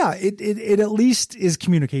 Yeah, it at least is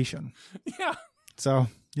communication. Yeah. So,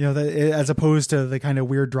 as opposed to the kind of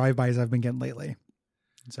weird drive-bys I've been getting lately.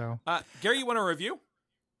 So, Gary, you want a review?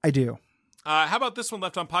 I do. How about this one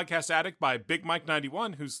left on Podcast Addict by Big Mike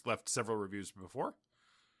 91, who's left several reviews before.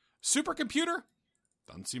 Supercomputer?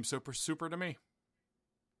 Doesn't seem super to me.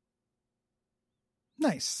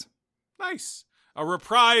 Nice. A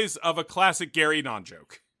reprise of a classic Gary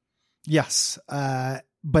non-joke. Yes,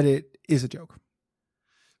 but it is a joke.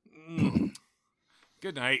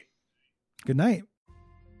 Good night. Good night.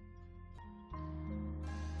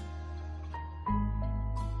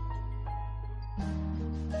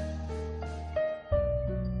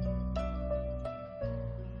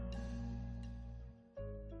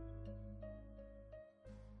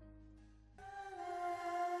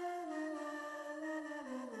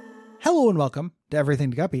 Hello and welcome to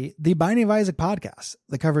Everything to Guppy, the Binding of Isaac podcast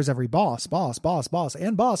that covers every boss,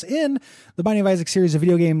 and boss in the Binding of Isaac series of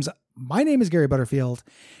video games. My name is Gary Butterfield,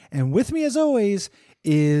 and with me as always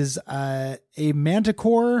is a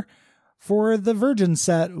Manticore for the Virgin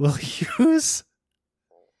set we'll use.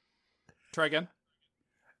 Try again.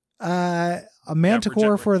 A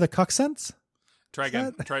Manticore for the Cuck sense? Try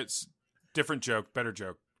again. Try it. Different joke. Better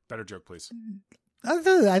joke. Better joke, please. I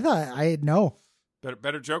thought no.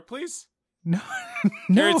 Better joke, please? No.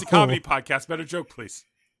 Gary, it's a comedy podcast. Better joke, please.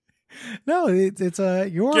 No, it's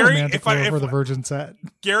your Gary, Manticore for the Virgin set.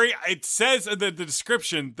 Gary, it says in the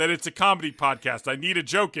description that it's a comedy podcast. I need a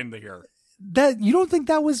joke in here. That you don't think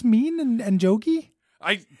that was mean and jokey?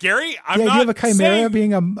 Gary, I'm the not idea of a chimera saying...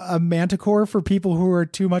 being a Manticore for people who are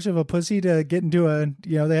too much of a pussy to get into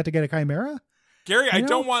they have to get a chimera? Gary, I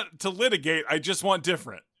don't want to litigate. I just want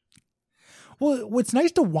different. Well, it's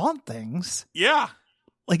nice to want things. Yeah.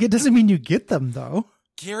 Like, it doesn't mean you get them, though.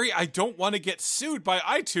 Gary, I don't want to get sued by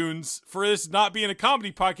iTunes for this not being a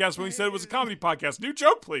comedy podcast when we said it was a comedy podcast. New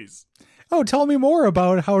joke, please. Oh, tell me more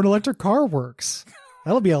about how an electric car works.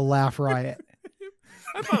 That'll be a laugh riot.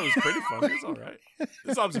 I thought it was pretty fun. It's all right.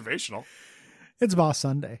 It's observational. It's Boss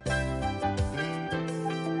Sunday. There's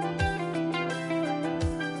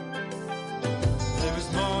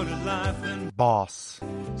more to life than Boss.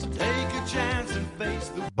 so take a chance and face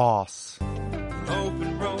the Boss.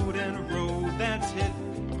 open road and a road that's hit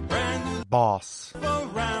brand new Boss.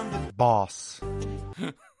 around the Boss.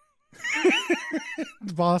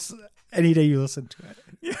 Boss, any day you listen to it.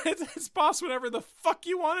 Yeah, it's Boss whatever the fuck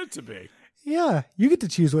you want it to be. Yeah, you get to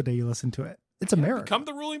choose what day you listen to it. It's America. Become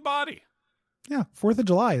the ruling body. Yeah, 4th of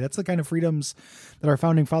July. That's the kind of freedoms that our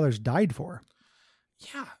founding fathers died for.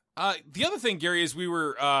 Yeah. The other thing, Gary, is we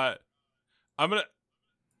were. I'm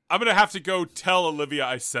gonna have to go tell Olivia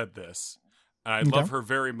I said this, and I love her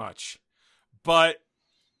very much. But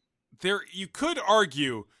you could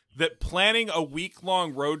argue that planning a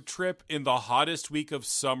week-long road trip in the hottest week of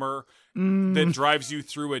summer that drives you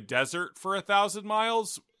through a desert for 1,000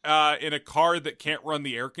 miles in a car that can't run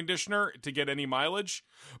the air conditioner to get any mileage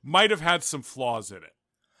might have had some flaws in it.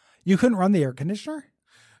 You couldn't run the air conditioner?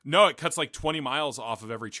 No, it cuts like 20 miles off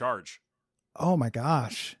of every charge. Oh my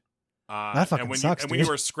gosh. That fucking sucks, when you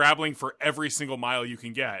were scrabbling for every single mile you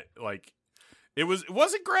can get, like it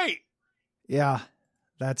wasn't great. Yeah.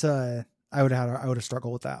 That's I would have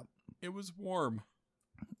struggled with that. It was warm.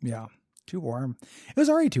 Yeah. Too warm. It was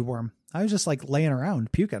already too warm. I was just like laying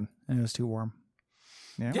around puking and it was too warm.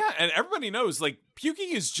 Yeah, and everybody knows like puking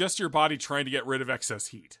is just your body trying to get rid of excess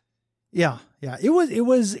heat. Yeah. It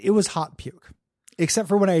was hot puke. Except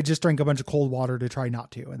for when I just drank a bunch of cold water to try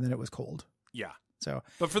not to, and then it was cold. Yeah. So,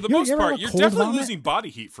 but for the you most ever part, have a you're cold definitely vomit? losing body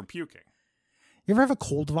heat from puking. You ever have a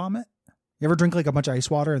cold vomit? You ever drink like a bunch of ice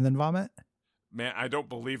water and then vomit? Man, I don't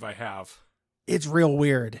believe I have. It's real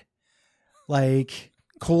weird. Like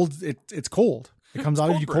cold, it's cold. It comes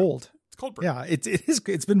out of you brew. cold. It's cold brew. Yeah,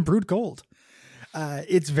 it's been brewed cold.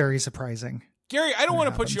 It's very surprising. Gary, I don't want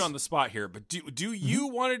to put you happens. on the spot here, but do you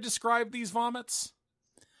want to describe these vomits?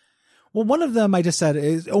 Well, one of them I just said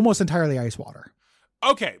is almost entirely ice water.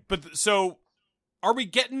 Okay, but so are we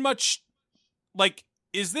getting much, like,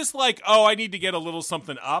 is this like, oh, I need to get a little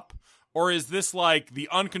something up? Or is this like the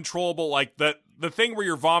uncontrollable, like the thing where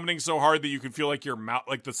you're vomiting so hard that you can feel like your mouth,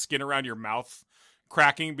 like the skin around your mouth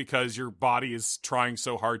cracking because your body is trying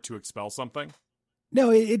so hard to expel something? No,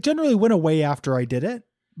 it generally went away after I did it.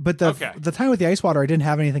 But the time with the ice water, I didn't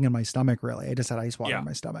have anything in my stomach, really. I just had ice water in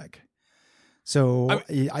my stomach. So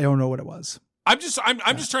I don't know what it was. I'm just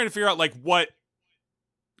trying to figure out like what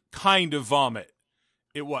kind of vomit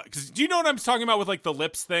it was. Because do you know what I'm talking about with like the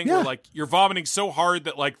lips thing? Yeah. Where like you're vomiting so hard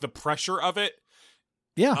that like the pressure of it.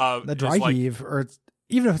 Yeah, the dry is, like, heave, or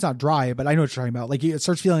even if it's not dry, but I know what you're talking about. Like it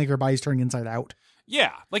starts feeling like your body's turning inside out.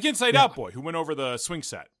 Yeah, like Inside Out Boy, who went over the swing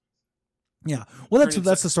set. Yeah, well,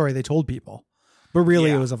 that's the story they told people, but really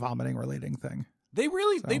Yeah. it was a vomiting relating thing. They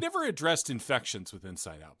never addressed infections with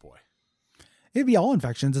Inside Out Boy. It'd be all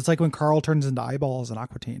infections. It's like when Carl turns into eyeballs in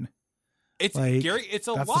Aqua Teen. It's Like, Gary. It's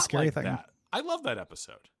a that's the lot scary like thing. that. I love that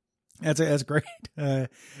episode. That's great.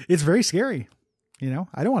 It's very scary. You know,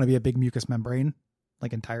 I don't want to be a big mucous membrane,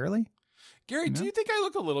 like entirely. Gary, do you think I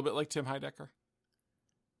look a little bit like Tim Heidecker?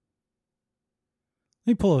 Let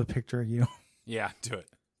me pull up a picture of you. Yeah, do it.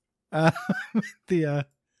 The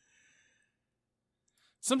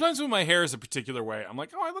Sometimes when my hair is a particular way, I'm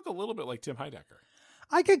like, oh, I look a little bit like Tim Heidecker.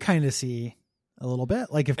 I could kind of see a little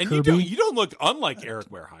bit, like if And Kirby. you don't look unlike Eric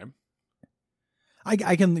Wareheim.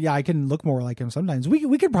 I can look more like him sometimes.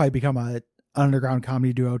 We could probably become a underground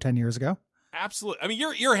comedy duo 10 years ago. Absolutely. I mean,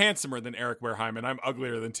 you're handsomer than Eric Wareheim, and I'm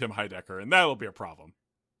uglier than Tim Heidecker, and that'll be a problem.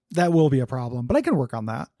 That will be a problem, but I can work on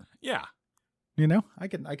that. Yeah. You know, I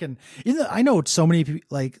can. I know so many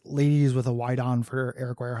like ladies with a wide on for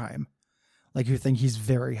Eric Wareheim, like who think he's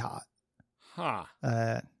very hot. Huh.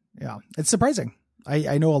 Yeah, it's surprising.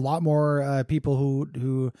 I know a lot more people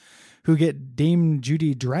who get Dame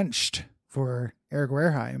Judy drenched for Eric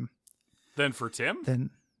Wareheim Then for Tim?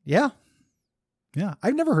 Yeah.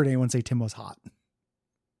 I've never heard anyone say Tim was hot.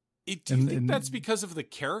 Do you think that's because of the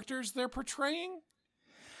characters they're portraying?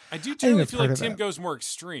 I do think generally that's feel part like of Tim it. goes more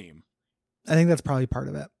extreme. I think that's probably part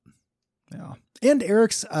of it. Yeah, and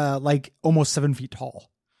Eric's like almost 7 feet tall.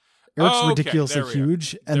 Eric's Oh, okay. ridiculously There we go.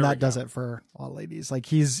 huge, and There we that does go. it for a lot of ladies. Like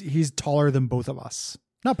he's taller than both of us.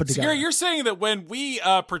 Not put So, together. Gary, you're saying that when we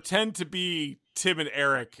pretend to be Tim and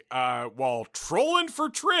Eric while trolling for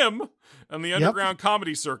Trim on the underground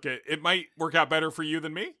comedy circuit, it might work out better for you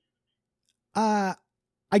than me? I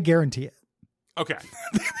guarantee it. Okay.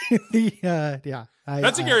 That's a Gary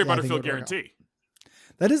I think it Butterfield would work out. guarantee.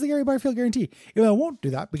 That is the Gary Butterfield guarantee. You know, I won't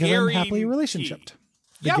do that because I'm happily Guarantee. relationshiped.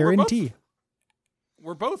 The Yeah, we're both- guarantee.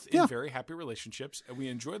 We're both in Yeah. very happy relationships, and we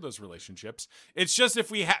enjoy those relationships. It's just if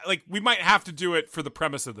we we might have to do it for the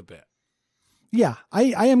premise of the bit. Yeah, I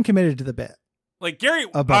am committed to the bit. Like Gary,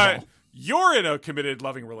 Above all. you're in a committed,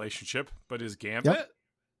 loving relationship, but is Gambit?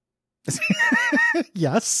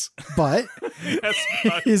 Yes, but Yes,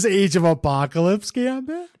 but- his Age of Apocalypse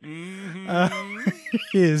Gambit, Mhm.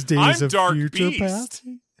 his Days I'm of Dark Future Beast. Past.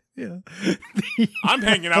 Yeah, I'm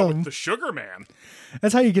hanging out with the Sugar Man.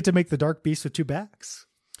 That's how you get to make the Dark Beast with two backs.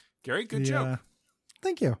 Gary, good The, joke.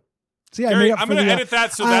 Thank you. See, I Gary, made up I'm for going to the, edit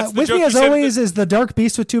that so that's the with joke me you as said always is the Dark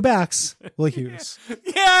Beast with two backs, Will Hughes. Yay!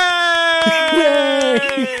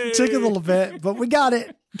 Yay! Took a little bit, but we got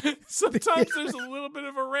it. Sometimes there's a little bit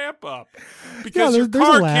of a ramp up because Yeah, your there's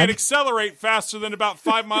a car lag. can't accelerate faster than about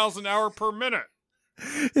 5 miles an hour per minute.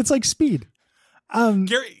 It's like speed.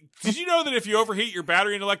 Gary, Did you know that if you overheat your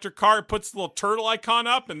battery in an electric car, it puts the little turtle icon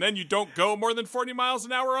up, and then you don't go more than 40 miles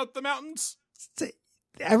an hour up the mountains?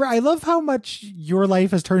 I love how much your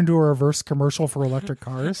life has turned into a reverse commercial for electric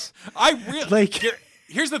cars. I really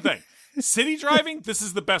here's the thing. City driving, this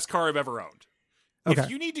is the best car I've ever owned. Okay. If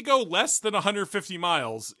you need to go less than 150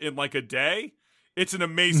 miles in like a day, it's an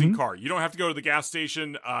amazing car. You don't have to go to the gas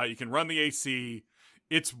station. You can run the AC.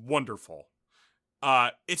 It's wonderful.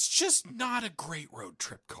 It's just not a great road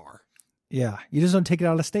trip car. Yeah, you just don't take it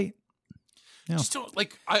out of state. Yeah. Just don't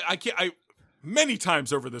like. I can't. Many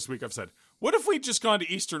times over this week I've said, what if we'd just gone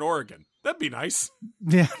to Eastern Oregon? That'd be nice.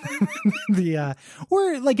 Yeah.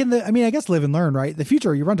 Or like I guess live and learn, right? The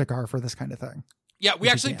future, you rent a car for this kind of thing. Yeah, we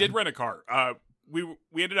actually did rent a car.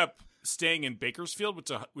 We ended up staying in Bakersfield,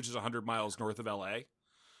 which is 100 miles north of LA.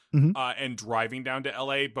 And driving down to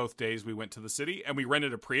LA both days we went to the city, and we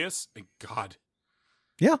rented a Prius, and God.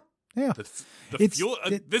 Yeah. The fuel,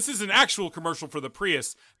 this is an actual commercial for the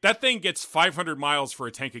Prius. That thing gets 500 miles for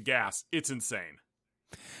a tank of gas. It's insane.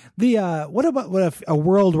 What if a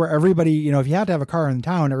world where everybody, if you had to have a car in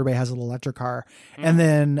town, everybody has an electric car, and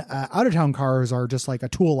then out of town cars are just like a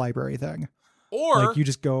tool library thing, or like you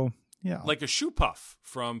just go, like a shoe puff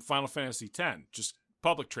from Final Fantasy X, just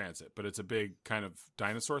public transit, but it's a big kind of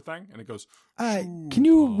dinosaur thing, and it goes. Can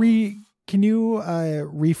you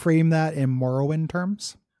reframe that in Morrowind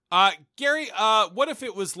terms? Gary, what if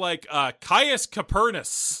it was like Caius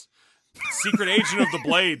Capernis, secret agent of the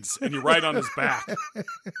Blades, and you ride on his back?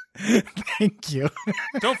 Thank you.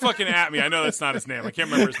 Don't fucking at me. I know that's not his name. I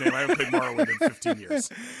can't remember his name. I haven't played Morrowind in 15 years.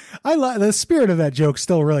 The spirit of that joke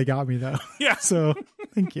still really got me though. Yeah. So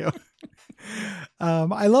thank you.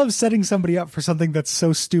 I love setting somebody up for something that's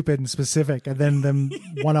so stupid and specific, and then them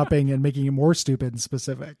one-upping and making it more stupid and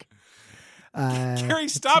specific. Gary,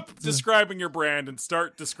 stop describing your brand and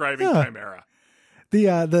start describing Chimera.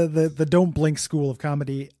 The Don't Blink school of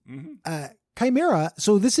comedy. Chimera.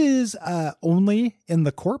 So this is only in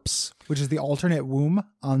the corpse, which is the alternate womb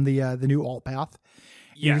on the new alt path.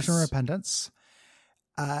 Yes. Repentance.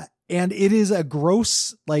 And it is a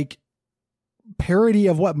gross like parody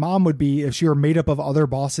of what mom would be if she were made up of other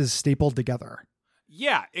bosses stapled together.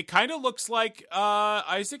 Yeah, it kind of looks like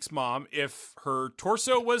Isaac's mom if her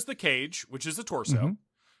torso was the cage, which is the torso.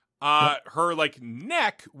 Her like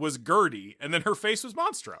neck was Gertie, and then her face was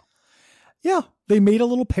Monstro. Yeah, they made a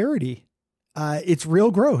little parody. It's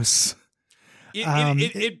real gross.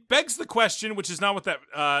 It begs the question, which is not what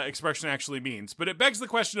that expression actually means, but it begs the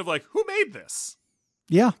question of like, who made this?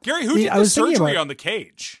 Yeah, Gary, who did the surgery on the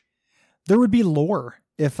cage? There would be lore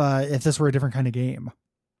if this were a different kind of game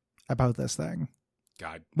about this thing.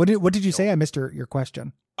 God, what did you say? I missed your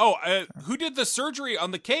question. Oh, who did the surgery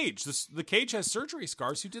on the cage? The cage has surgery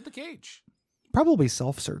scars. Who did the cage? Probably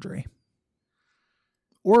self-surgery.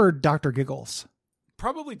 Or Dr. Giggles.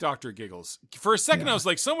 Probably Dr. Giggles. For a second, I was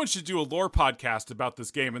like, someone should do a lore podcast about this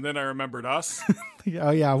game, and then I remembered us. Oh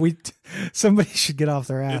yeah, somebody should get off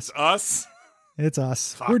their ass. It's us. It's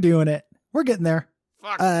us. Fuck. We're doing it. We're getting there.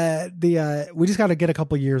 Fuck. We just got to get a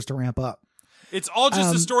couple years to ramp up. It's all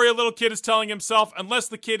just a story a little kid is telling himself. Unless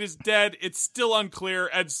the kid is dead, it's still unclear.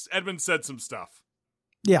 Edmund said some stuff.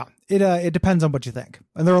 Yeah, it depends on what you think,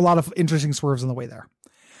 and there are a lot of interesting swerves on the way there.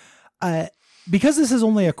 Because this is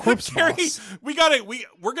only a corpse boss.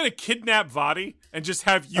 We're gonna kidnap Vadi and just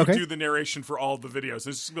have you do the narration for all the videos.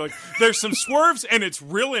 It's just like there's some swerves and it's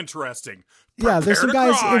real interesting. Yeah, there's some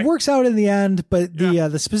guys. It works out in the end, but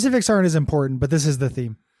the specifics aren't as important. But this is the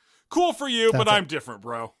theme. Cool for you, but I'm different,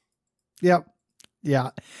 bro. Yep.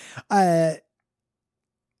 Yeah. I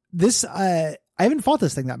haven't fought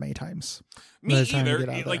this thing that many times. Me either.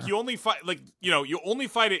 Like you only fight you only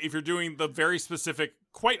fight it if you're doing the very specific,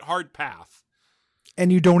 quite hard path.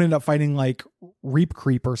 And you don't end up fighting like Reap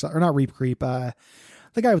Creep or not Reap Creep, the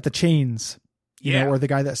guy with the chains, you know, or the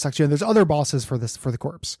guy that sucks you in. There's other bosses for the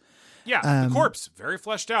corpse. Yeah, the corpse, very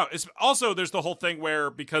fleshed out. It's also, there's the whole thing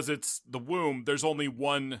where, because it's the womb, there's only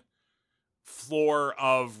one floor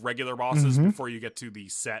of regular bosses before you get to the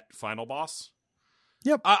set final boss.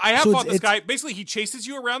 Yep. I have fought this guy. Basically, he chases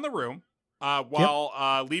you around the room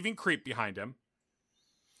while leaving creep behind him.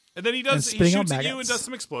 And then he shoots at you and does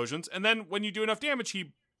some explosions. And then when you do enough damage,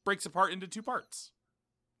 he breaks apart into two parts.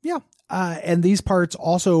 Yeah. And these parts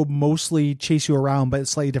also mostly chase you around, but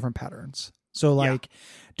slightly different patterns. So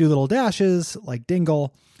do little dashes like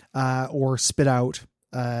Dingle, or spit out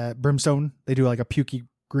brimstone. They do like a pukey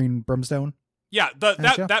green brimstone. Yeah,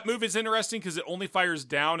 that move is interesting because it only fires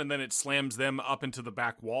down and then it slams them up into the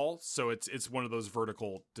back wall. So it's one of those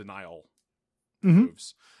vertical denial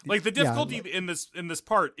moves. Like the difficulty in this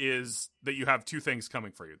part is that you have two things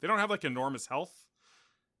coming for you. They don't have like enormous health,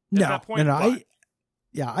 No, that point? no.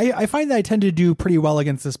 But I find that I tend to do pretty well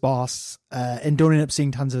against this boss, and don't end up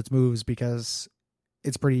seeing tons of its moves because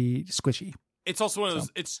it's pretty squishy. it's also one of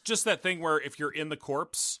those. It's just that thing where if you're in the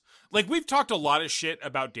corpse, like we've talked a lot of shit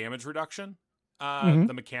about damage reduction,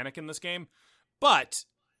 the mechanic in this game, but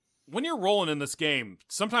when you're rolling in this game,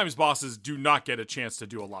 sometimes bosses do not get a chance to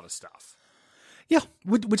do a lot of stuff. Yeah,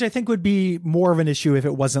 which I think would be more of an issue if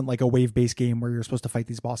it wasn't like a wave-based game where you're supposed to fight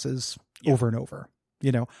these bosses over and over.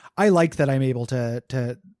 You know, I like that I'm able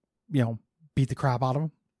to beat the crap out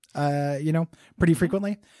of them, pretty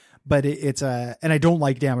frequently. But it's and I don't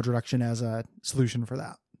like damage reduction as a solution for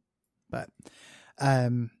that. But I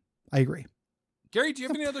agree. Gary, do you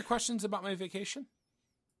have any other questions about my vacation?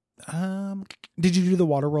 Did you do the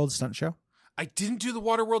Waterworld stunt show? I didn't do the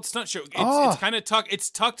Waterworld stunt show. It's kind of tucked.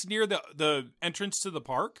 It's tucked near the entrance to the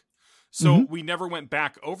park, so we never went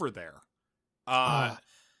back over there.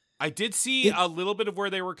 I did see a little bit of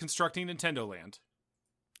where they were constructing Nintendo Land.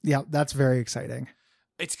 Yeah, that's very exciting.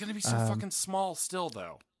 It's going to be so fucking small still,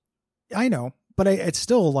 though. I know, but it's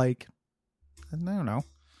still like, I don't know.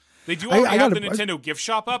 They do already have the Nintendo gift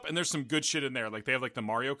shop up, and there's some good shit in there. Like they have like the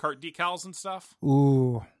Mario Kart decals and stuff.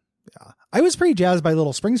 Ooh, yeah. I was pretty jazzed by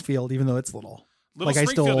Little Springsfield, even though it's little. Little like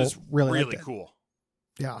Springfield I is still really cool.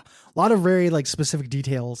 Yeah, a lot of very like specific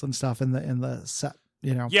details and stuff in the set.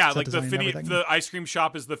 You know, yeah, set like the ice cream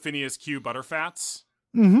shop is the Phineas Q Butterfats.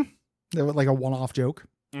 Mm-hmm. They were like a one-off joke,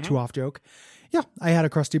 two-off joke. Yeah, I had a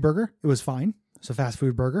Krusty Burger. It was fine. It's a fast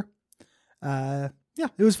food burger. Yeah,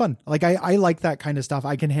 it was fun. Like I like that kind of stuff.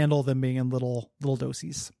 I can handle them being in little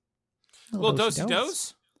dosies. Little dosey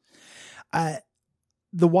dose.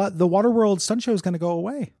 The Waterworld stunt show is going to go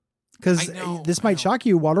away because this might shock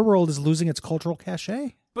you. Waterworld is losing its cultural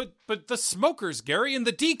cachet. But the smokers, Gary, and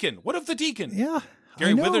the Deacon. What of the Deacon? Yeah,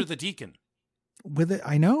 Gary, Wither the Deacon. With it,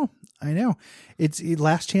 I know. It's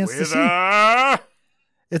last chance to see.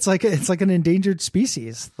 It's like an endangered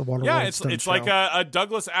species. The Waterworld. Yeah, it's like a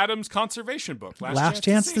Douglas Adams conservation book. Last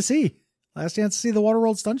chance to see. Last chance to see the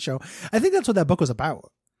Waterworld stunt show. I think that's what that book was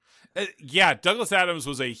about. Yeah, Douglas Adams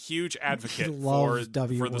was a huge advocate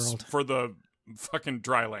for the fucking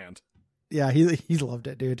dry land. Yeah, he loved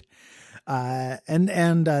it, dude. And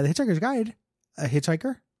the Hitchhiker's Guide, a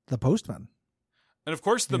hitchhiker, the postman. And of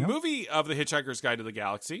course, the movie of The Hitchhiker's Guide to the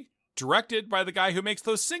Galaxy, directed by the guy who makes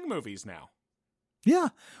those Sing movies now. Yeah,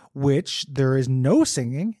 which there is no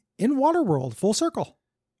singing in Waterworld. Full circle.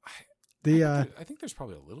 I think there's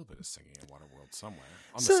probably a little bit of singing in Waterworld somewhere.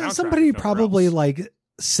 On the soundtrack, somebody probably else. Like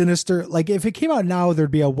sinister. Like if it came out now,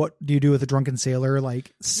 there'd be a "What do you do with a drunken sailor?"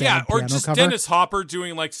 Like sad or piano just cover. Dennis Hopper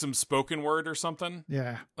doing like some spoken word or something.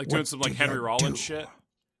 Yeah, like doing some like Henry Rollins shit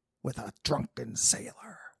with a drunken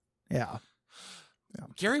sailor. Yeah.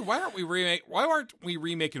 Gary, why aren't we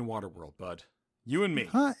remaking Waterworld, bud? You and me.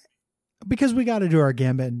 Because we got to do our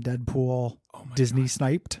Gambit and Deadpool Disney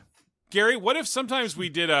sniped. Gary, what if sometimes we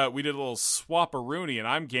did a little swap-a-rooney and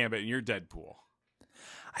I'm Gambit and you're Deadpool?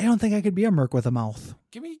 I don't think I could be a merc with a mouth.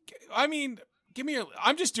 Give me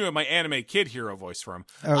I'm just doing my anime kid hero voice for him.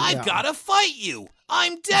 I gotta fight you.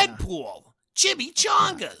 I'm Deadpool. Jimmy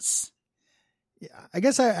Chongas. Yeah, I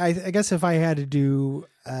guess if I had to do,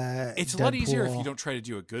 it's Deadpool, a lot easier if you don't try to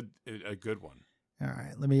do a good one. All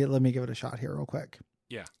right, let me give it a shot here real quick.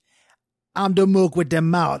 Yeah. I'm the mook with the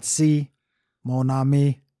mouth, see? Mon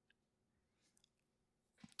ami.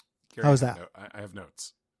 Gary, how was that? I have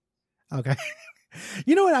notes. Okay.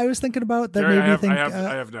 You know what I was thinking about? That Gary, made me think.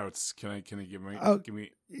 I have notes. Can I give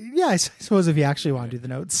me? Yeah, I suppose if you actually want to do the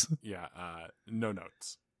notes. Yeah. No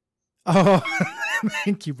notes. Oh,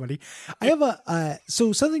 thank you, buddy. I have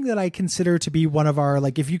so something that I consider to be one of our,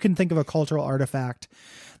 like, if you can think of a cultural artifact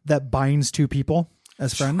that binds two people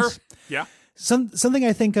as friends. Sure. Yeah. Something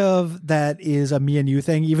I think of that is a me and you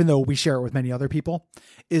thing, even though we share it with many other people,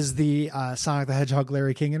 is the Sonic the Hedgehog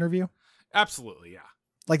Larry King interview. Absolutely, yeah.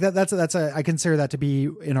 Like that's I consider that to be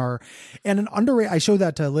in our, and an underrated. I showed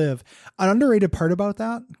that to Liv. An underrated part about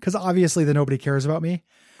that, because obviously nobody cares about me.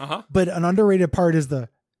 But an underrated part is the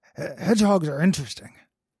hedgehogs are interesting.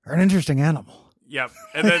 They're an interesting animal. Yeah,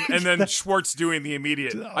 and then Schwartz doing the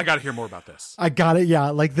immediate. I got to hear more about this. I got it. Yeah,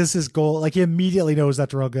 like this is gold. Like he immediately knows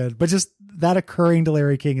that's real good. But just that occurring to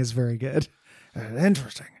Larry King is very good.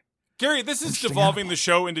 Interesting. Gary, this is devolving the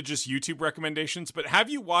show into just YouTube recommendations. But have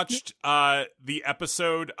you watched the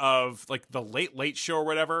episode of like the Late Show or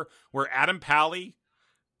whatever, where Adam Pally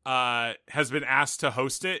has been asked to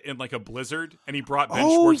host it in like a blizzard, and he brought Ben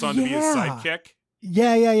Schwartz on to be his sidekick?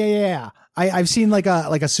 Yeah. I've seen like a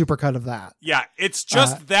supercut of that. Yeah, it's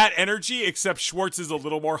just that energy, except Schwartz is a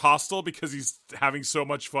little more hostile because he's having so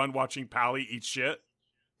much fun watching Pally eat shit.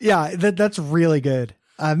 Yeah, that's really good.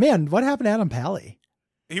 Man, what happened to Adam Pally?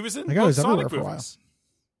 He was in That guy both was everywhere Sonic for a while. movies.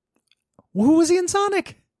 Who was he in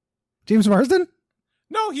Sonic? James Marsden?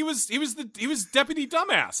 No, he was Deputy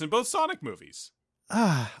Dumbass in both Sonic movies.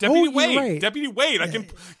 Deputy Deputy Wade. Right. Deputy Wade.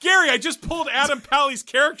 Gary, I just pulled Adam Pally's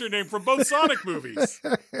character name from both Sonic movies.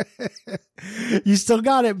 You still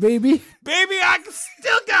got it, baby. Baby, I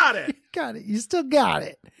still got it. Got it. You still got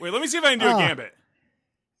it. Wait, let me see if I can do a gambit.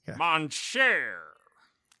 Yeah. Mon cher.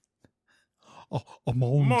 Oh,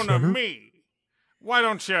 Mon ami. Why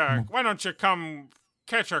don't you come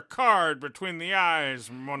catch a card between the eyes,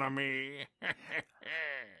 mon ami?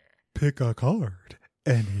 Pick a card.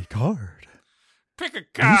 Any card. Pick a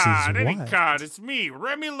card, This is any what? card. It's me,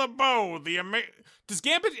 Remy LeBeau, Does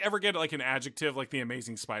Gambit ever get like an adjective like the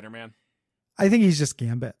Amazing Spider-Man? I think he's just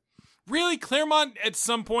Gambit. Really, Claremont at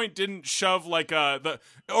some point didn't shove like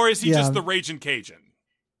or is he Yeah. just the Raging Cajun?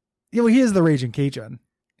 Yeah, well, he is the Raging Cajun.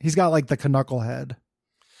 He's got like the Knucklehead.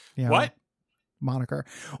 You know, What? moniker?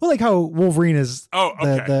 Well, like how Wolverine is. Oh,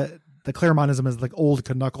 okay. The Claremontism is like old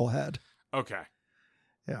Knucklehead. Okay.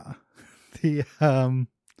 Yeah. The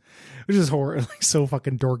which is like so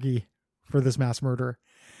fucking dorky for this mass murder.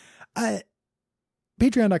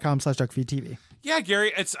 Patreon.com/DuckFeedTV. Yeah,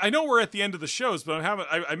 Gary. I know we're at the end of the shows, but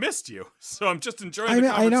I missed you, so I'm just enjoying the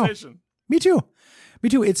I know. conversation. Me too.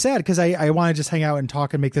 It's sad because I want to just hang out and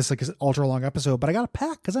talk and make this like an ultra long episode, but I got to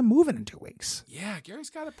pack because I'm moving in 2 weeks. Yeah, Gary's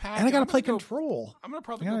got a pack, And I got to I'm play gonna go- Control. I'm gonna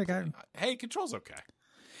probably I go gotta- play. Hey, Control's okay.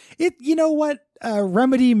 You know what?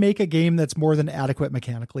 Remedy make a game that's more than adequate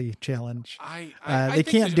mechanically challenge. I They think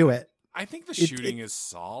can't do it. I think the It- shooting is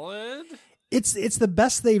solid. It's the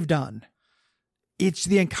best they've done. It's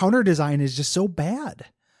the encounter design is just so bad.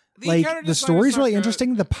 encounter The design story's is not really good.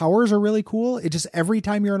 interesting. The powers are really cool. It just every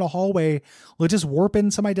time you're in a hallway, we'll just warp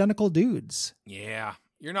in some identical dudes. Yeah,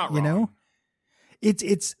 you're not You wrong. know?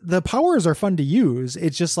 It's the powers are fun to use.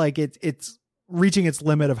 It's just like it's reaching its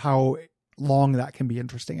limit of how long that can be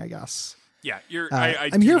interesting, I guess. Yeah, you're.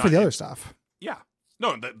 I'm do here not- for the other stuff. Yeah,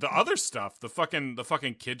 no, the other stuff, the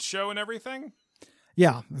fucking kids show and everything.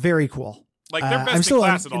 Yeah, very cool. Like they're best I'm still in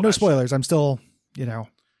class at all no that shit. spoilers. I'm still,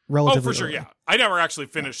 relatively Oh, for sure. early. Yeah, I never actually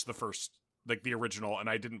finished the first, like the original, and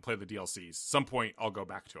I didn't play the DLCs. Some point I'll go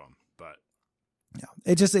back to them, but Yeah.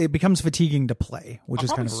 It becomes fatiguing to play, which I'll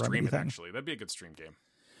is kind probably of a stream Remedy it. thing. Actually, that'd be a good stream game.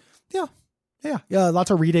 Yeah.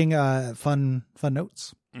 Lots of reading, fun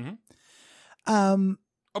notes. Mhm.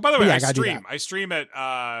 Oh, by the way, yeah, I I gotta do stream. I stream at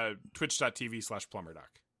twitch.tv/plumberdoc.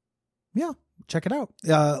 Yeah, check it out.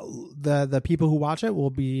 The people who watch it will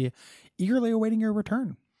be eagerly awaiting your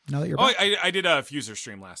return. Now that you're Oh, back. I did a Fuser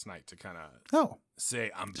stream last night to kind of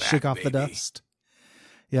say I'm back. Shake off the baby. dust.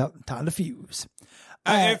 Yep, time to fuse.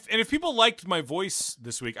 If people liked my voice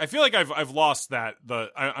this week, I feel like I've lost that.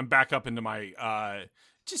 I'm back up into my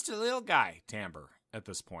just a little guy timbre at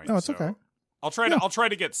this point. No, it's so okay. I'll try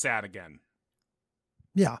to get sad again.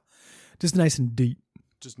 Yeah, just nice and deep.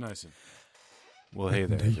 Just nice and. Well, hey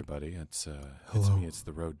there, everybody. It's me. It's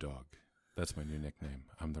the Road Dog. That's my new nickname.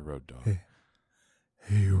 I'm the Road Dog.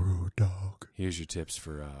 Hey, road dog. Here's your tips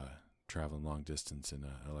for traveling long distance in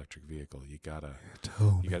an electric vehicle. You gotta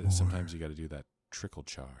sometimes you gotta do that trickle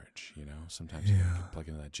charge. Sometimes you gotta plug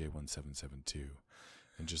into that J1772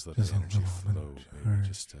 and just let the energy flow, baby.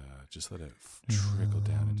 Just let it trickle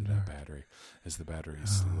down into that battery as the battery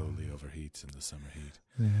slowly overheats in the summer heat,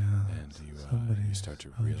 and you start to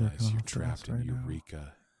realize you're trapped in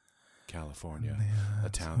Eureka, California, a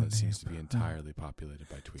town that seems to be entirely populated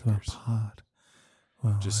by tweakers.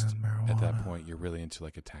 Just at that point, you're really into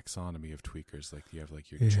like a taxonomy of tweakers. Like you have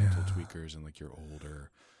like your gentle tweakers and like your older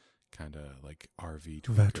kind of like RV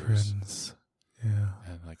tweakers. Veterans. Yeah.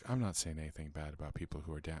 And like, I'm not saying anything bad about people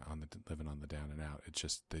who are living on the down and out. It's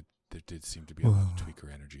just that there did seem to be a lot of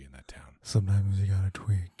tweaker energy in that town. Sometimes you gotta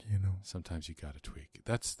tweak, Sometimes you gotta tweak.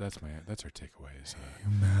 That's our takeaway. Is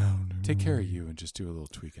take care of you and just do a little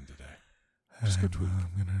tweaking today. Just go tweak.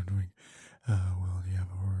 I'm gonna tweak. Well, you have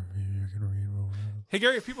a review you can read over. Hey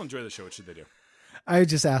Gary, if people enjoy the show, what should they do? I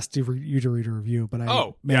just asked you to read a review, but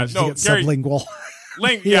I managed to get Gary, sublingual.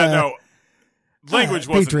 Language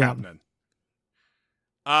wasn't Patreon. happening.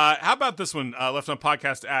 How about this one left on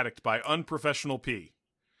Podcast Addict by Unprofessional P?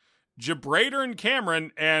 Jabradern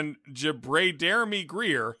Cameron and Jabradermy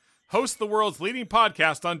Greer host the world's leading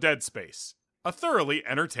podcast on Dead Space. A thoroughly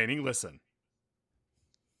entertaining listen.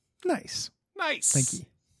 Nice. Nice. Thank you.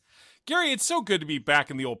 Gary, it's so good to be back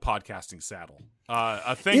in the old podcasting saddle.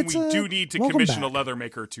 A thing we do need to commission a leather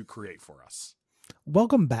maker to create for us.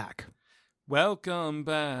 Welcome back. Welcome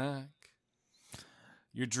back.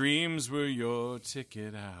 Your dreams were your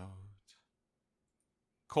ticket out.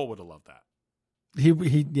 Cole would have loved that. He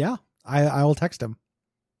I will text him.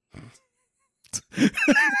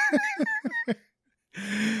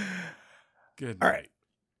 Good All night. right.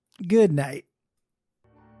 Good night.